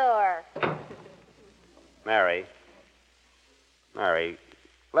Higgins. Sure. Mary,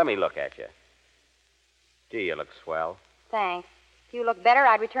 let me look at you. Gee, you look swell. Thanks. If you look better,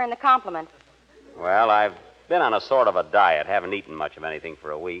 I'd return the compliment. Well, I've been on a sort of a diet. Haven't eaten much of anything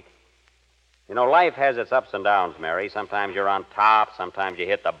for a week. You know, life has its ups and downs, Mary. Sometimes you're on top. Sometimes you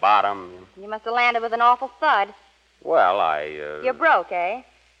hit the bottom. You must have landed with an awful thud. Well, You're broke, eh?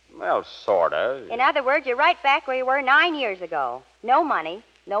 Well, sort of. In other words, you're right back where you were 9 years ago. No money,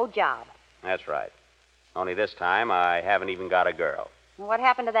 No job. That's right. Only this time I haven't even got a girl. What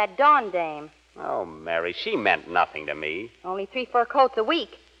happened to that Dawn dame? Oh, Mary, she meant nothing to me. Only 3 fur coats a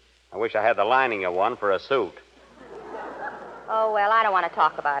week. I wish I had the lining of one for a suit. Oh, well, I don't want to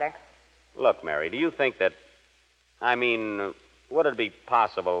talk about her. Look, Mary, do you think that... would it be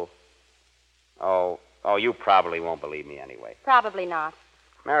possible... Oh, you probably won't believe me anyway. Probably not.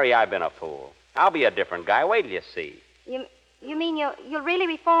 Mary, I've been a fool. I'll be a different guy. Wait till you see. You mean you'll really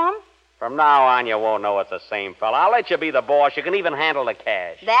reform? From now on, you won't know it's the same fella. I'll let you be the boss. You can even handle the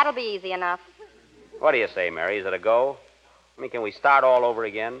cash. That'll be easy enough. What do you say, Mary? Is it a go? Can we start all over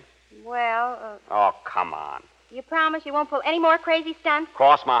again? Well, Oh, come on. you promise you won't pull any more crazy stunts?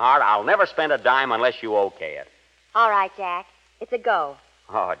 Cross my heart, I'll never spend a dime unless you okay it. All right, Jack. It's a go.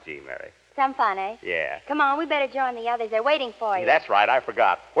 Oh, gee, Mary. Some fun, eh? Yeah. Come on, we better join the others. They're waiting for you. That's right, I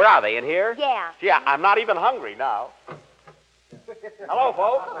forgot. Where are they, in here? Yeah. Gee, I'm not even hungry now. Hello,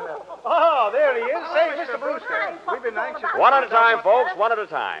 folks. Oh, there he is. Say, Mr. Brewster, we've been anxious. One at a time, folks, one at a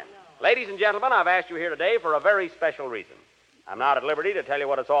time. Ladies and gentlemen, I've asked you here today for a very special reason. I'm not at liberty to tell you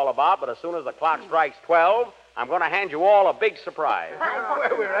what it's all about, but as soon as the clock strikes 12, I'm going to hand you all a big surprise.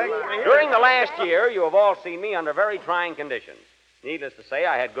 During the last year, you have all seen me under very trying conditions. Needless to say,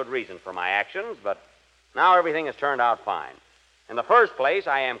 I had good reason for my actions, but now everything has turned out fine. In the first place,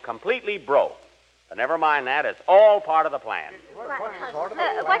 I am completely broke. But never mind that, it's all part of the plan.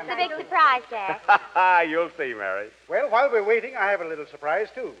 What's the big surprise, Jack? You'll see, Mary. Well, while we're waiting, I have a little surprise,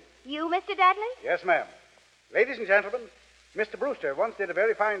 too. You, Mr. Dudley? Yes, ma'am. Ladies and gentlemen, Mr. Brewster once did a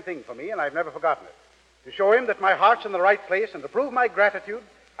very fine thing for me, and I've never forgotten it. To show him that my heart's in the right place and to prove my gratitude,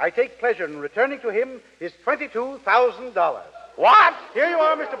 I take pleasure in returning to him his $22,000. What? Here you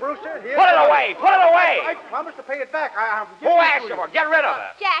are, Mr. Brewster. Put it away! Put it away! I promised to pay it back. Who asked you for it? Get rid of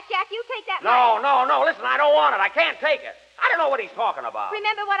it. Jack, you take that No, money. listen, I don't want it. I can't take it. I don't know what he's talking about.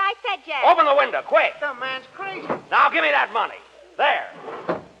 Remember what I said, Jack. Open the window, quick. The man's crazy. Now give me that money. There.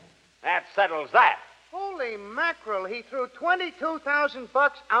 That settles that. Holy mackerel, he threw $22,000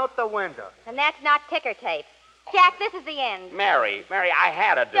 out the window. And that's not ticker tape. Jack, this is the end. Mary, I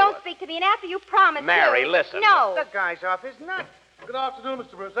had to do Don't it. speak to me, and after you promised Mary, to... listen. No. The guy's off his nut. Good afternoon,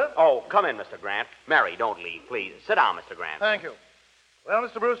 Mr. Brewster. Oh, come in, Mr. Grant. Mary, don't leave, please. Sit down, Mr. Grant. Thank you. Well,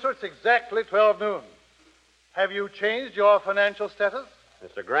 Mr. Brewster, it's exactly 12 noon. Have you changed your financial status?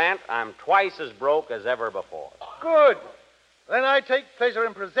 Mr. Grant, I'm twice as broke as ever before. Good. Then I take pleasure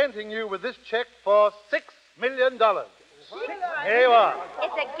in presenting you with this check for $6 million. Here you are.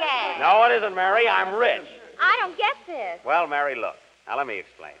 It's a gag. No, it isn't, Mary. I'm rich. I don't get this. Well, Mary, look. Now, let me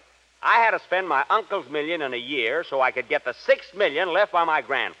explain. I had to spend my uncle's million in a year so I could get the $6 million left by my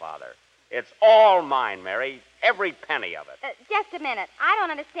grandfather. It's all mine, Mary. Every penny of it. Just a minute. I don't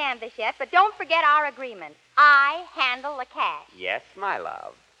understand this yet, but don't forget our agreement. I handle the cash. Yes, my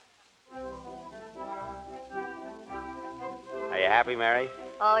love. Are you happy, Mary?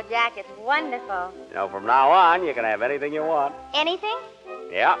 Oh, Jack, it's wonderful. You know, from now on, you can have anything you want. Anything?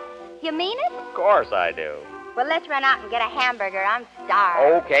 Yeah, You mean it? of course I do. Well, let's run out and get a hamburger. I'm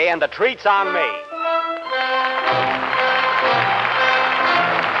starved. Okay, and the treat's on me.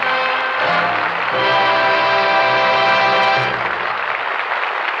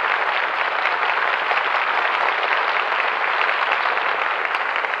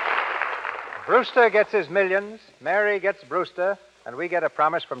 Brewster gets his millions, Mary gets Brewster, and we get a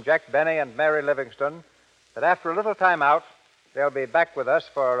promise from Jack Benny and Mary Livingston that after a little time out, they'll be back with us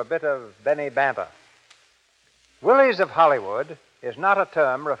for a bit of Benny banter. Willies of Hollywood is not a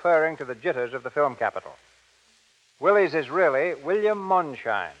term referring to the jitters of the film capital. Willies is really William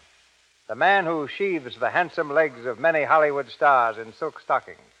Monshine, the man who sheaves the handsome legs of many Hollywood stars in silk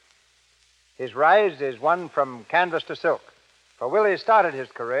stockings. His rise is one from canvas to silk, for Willie started his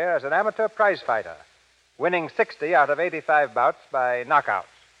career as an amateur prize fighter, winning 60 out of 85 bouts by knockouts.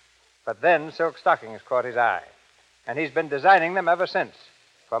 But then silk stockings caught his eye, and he's been designing them ever since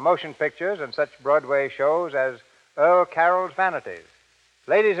for motion pictures and such Broadway shows as Earl Carroll's Vanities.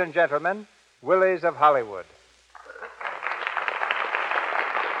 Ladies and gentlemen, Willies of Hollywood.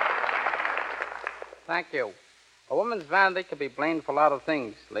 Thank you. A woman's vanity can be blamed for a lot of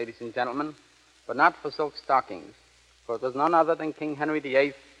things, ladies and gentlemen, but not for silk stockings, for it was none other than King Henry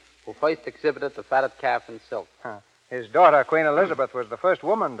VIII who first exhibited the fatted calf in silk. His daughter, Queen Elizabeth, was the first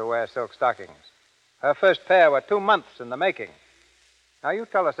woman to wear silk stockings. Her first pair were 2 months in the making. Now, you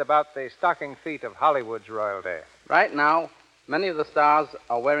tell us about the stocking feet of Hollywood's royalty. Right now, many of the stars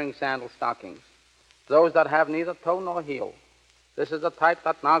are wearing sandal stockings, those that have neither toe nor heel. This is the type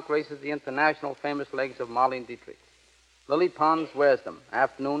that now graces the international famous legs of Marlene Dietrich. Lily Pons wears them,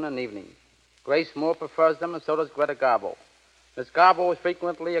 afternoon and evening. Grace Moore prefers them, and so does Greta Garbo. Miss Garbo is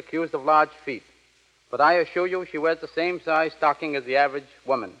frequently accused of large feet, but I assure you she wears the same size stocking as the average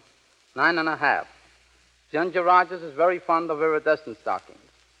woman, 9.5. Ginger Rogers is very fond of iridescent stockings.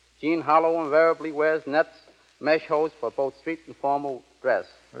 Jean Hollow invariably wears nets, mesh hose for both street and formal dress.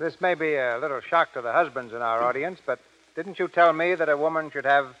 Well, this may be a little shock to the husbands in our audience, but didn't you tell me that a woman should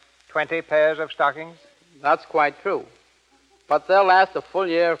have 20 pairs of stockings? That's quite true. But they'll last a full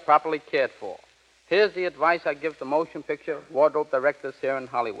year if properly cared for. Here's the advice I give to motion picture wardrobe directors here in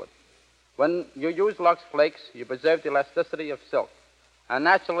Hollywood. When you use Lux Flakes, you preserve the elasticity of silk. And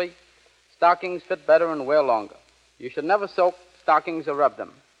naturally, stockings fit better and wear longer. You should never soak stockings or rub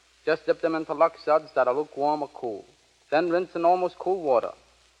them. Just dip them into Lux suds that are lukewarm or cool. Then rinse in almost cool water.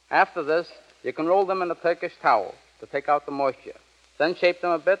 After this, you can roll them in a Turkish towel to take out the moisture. Then shape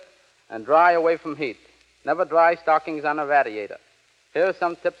them a bit and dry away from heat. Never dry stockings on a radiator. Here are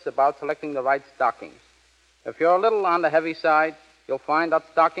some tips about selecting the right stockings. If you're a little on the heavy side, you'll find that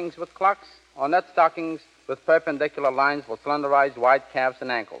stockings with clocks or net stockings with perpendicular lines will slenderize wide calves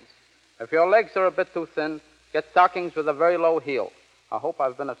and ankles. If your legs are a bit too thin, get stockings with a very low heel. I hope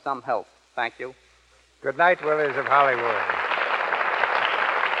I've been of some help. Thank you. Good night, Willis of Hollywood.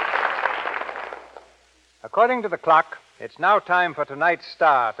 According to the clock, it's now time for tonight's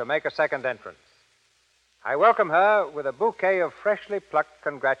star to make a second entrance. I welcome her with a bouquet of freshly plucked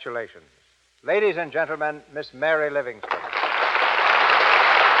congratulations. Ladies and gentlemen, Miss Mary Livingston.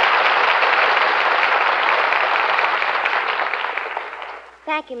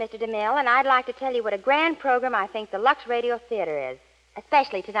 Thank you, Mr. DeMille, and I'd like to tell you what a grand program I think the Lux Radio Theater is,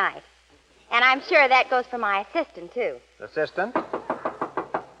 especially tonight. And I'm sure that goes for my assistant, too. Assistant?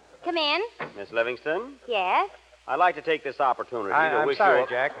 Come in. Miss Livingston, Yes? I'd like to take this opportunity to I'm wish sorry, you...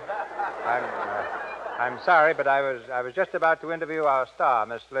 Jack. I'm sorry, but I was just about to interview our star,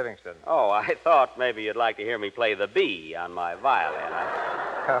 Miss Livingston. Oh, I thought maybe you'd like to hear me play the B on my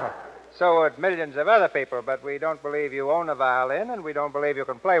violin. So would millions of other people, but we don't believe you own a violin, and we don't believe you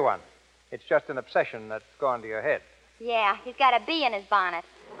can play one. It's just an obsession that's gone to your head. Yeah, he's got a bee in his bonnet.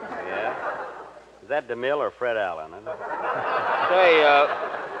 Yeah? Is that DeMille or Fred Allen? Say,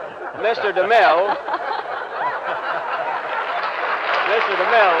 Mr. DeMille. Mr.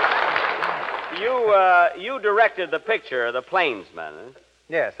 DeMille, you directed the picture, The Plainsman.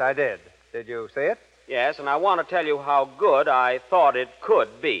 Yes, I did. Did you see it? Yes, and I want to tell you how good I thought it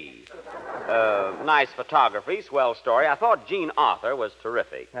could be. Nice photography, swell story. I thought Gene Arthur was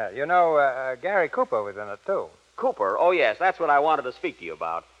terrific. Gary Cooper was in it, too. Cooper? Oh, yes, that's what I wanted to speak to you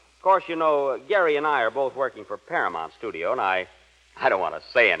about. Of course, Gary and I are both working for Paramount Studio, and I don't want to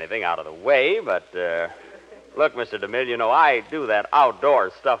say anything out of the way, but, look, Mr. DeMille, I do that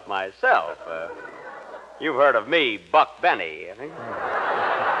outdoor stuff myself. You've heard of me, Buck Benny, I think.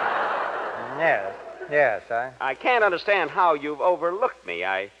 Yes, I can't understand how you've overlooked me.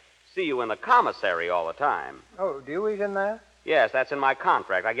 I see you in the commissary all the time. Oh, do you eat in there? Yes, that's in my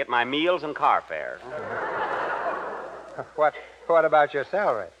contract. I get my meals and car fare. What about your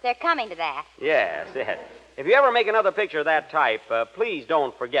salary? They're coming to that. Yes. If you ever make another picture of that type, please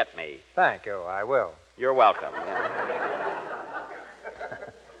don't forget me. Thank you, I will. You're welcome.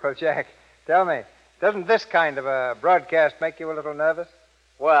 Well, Jack, tell me, doesn't this kind of a broadcast make you a little nervous?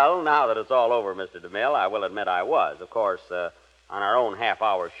 Well, now that it's all over, Mr. DeMille, I will admit I was. Of course, on our own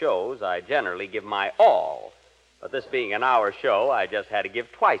half-hour shows, I generally give my all. But this being an hour show, I just had to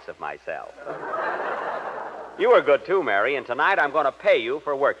give twice of myself. You were good, too, Mary, and tonight I'm going to pay you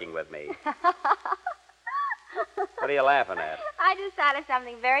for working with me. What are you laughing at? I just thought of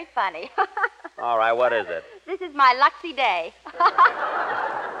something very funny. All right, what is it? This is my luxy day.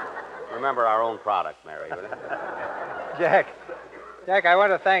 Remember our own product, Mary. Jack, I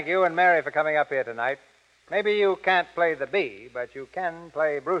want to thank you and Mary for coming up here tonight. Maybe you can't play the bee, but you can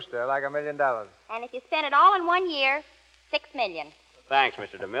play Brewster like $1 million. And if you spend it all in 1 year, $6 million. Thanks,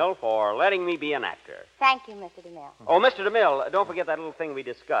 Mr. DeMille, for letting me be an actor. Thank you, Mr. DeMille. Oh, Mr. DeMille, don't forget that little thing we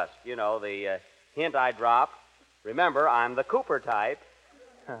discussed. The hint I dropped. Remember, I'm the Cooper type.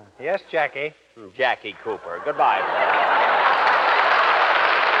 Yes, Jackie. Jackie Cooper. Goodbye.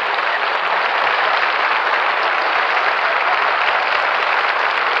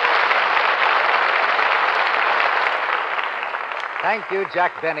 Thank you,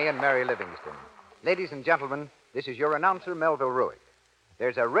 Jack Benny and Mary Livingston. Ladies and gentlemen, this is your announcer, Melville Ruick.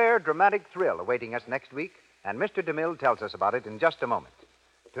 There's a rare dramatic thrill awaiting us next week, and Mr. DeMille tells us about it in just a moment.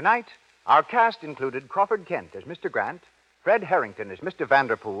 Tonight, our cast included Crawford Kent as Mr. Grant, Fred Harrington as Mr.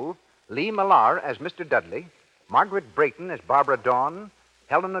 Vanderpool, Lee Millar as Mr. Dudley, Margaret Brayton as Barbara Dawn,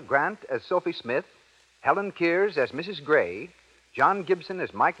 Helena Grant as Sophie Smith, Helen Kears as Mrs. Gray, John Gibson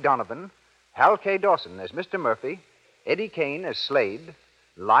as Mike Donovan, Hal K. Dawson as Mr. Murphy, Eddie Kane as Slade,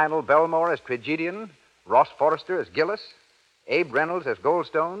 Lionel Belmore as Tragedian, Ross Forrester as Gillis, Abe Reynolds as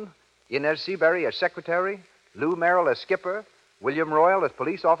Goldstone, Inez Seabury as Secretary, Lou Merrill as Skipper, William Royal as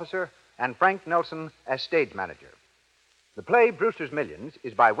Police Officer, and Frank Nelson as Stage Manager. The play Brewster's Millions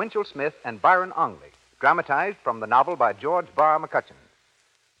is by Winchell Smith and Byron Ongley, dramatized from the novel by George Barr McCutcheon.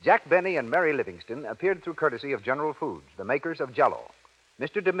 Jack Benny and Mary Livingston appeared through courtesy of General Foods, the makers of Jell-O,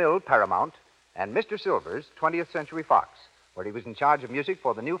 Mr. DeMille, Paramount, and Mr. Silvers, 20th Century Fox, where he was in charge of music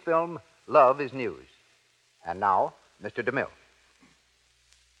for the new film Love is News. And now, Mr. DeMille.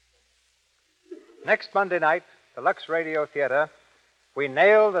 Next Monday night, the Lux Radio Theater, we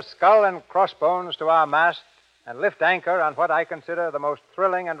nail the skull and crossbones to our mast and lift anchor on what I consider the most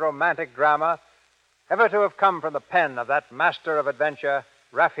thrilling and romantic drama ever to have come from the pen of that master of adventure,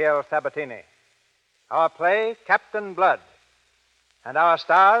 Raphael Sabatini. Our play, Captain Blood. And our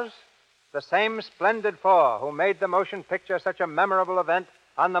stars, the same splendid four who made the motion picture such a memorable event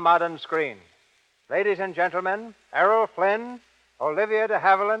on the modern screen. Ladies and gentlemen, Errol Flynn, Olivia de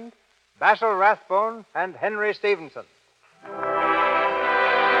Havilland, Basil Rathbone, and Henry Stevenson.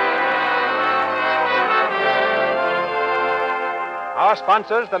 Our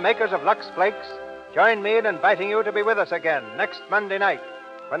sponsors, the makers of Lux Flakes, join me in inviting you to be with us again next Monday night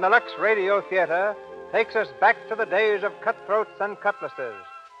when the Lux Radio Theater takes us back to the days of cutthroats and cutlasses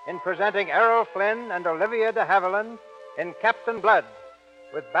in presenting Errol Flynn and Olivia de Havilland in Captain Blood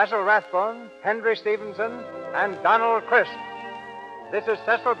with Basil Rathbone, Henry Stevenson, and Donald Crisp. This is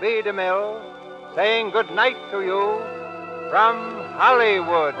Cecil B. DeMille saying good night to you from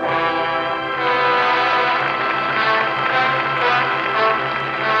Hollywood.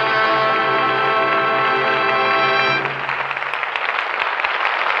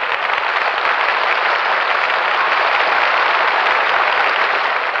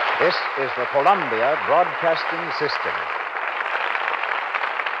 This is the Columbia Broadcasting System.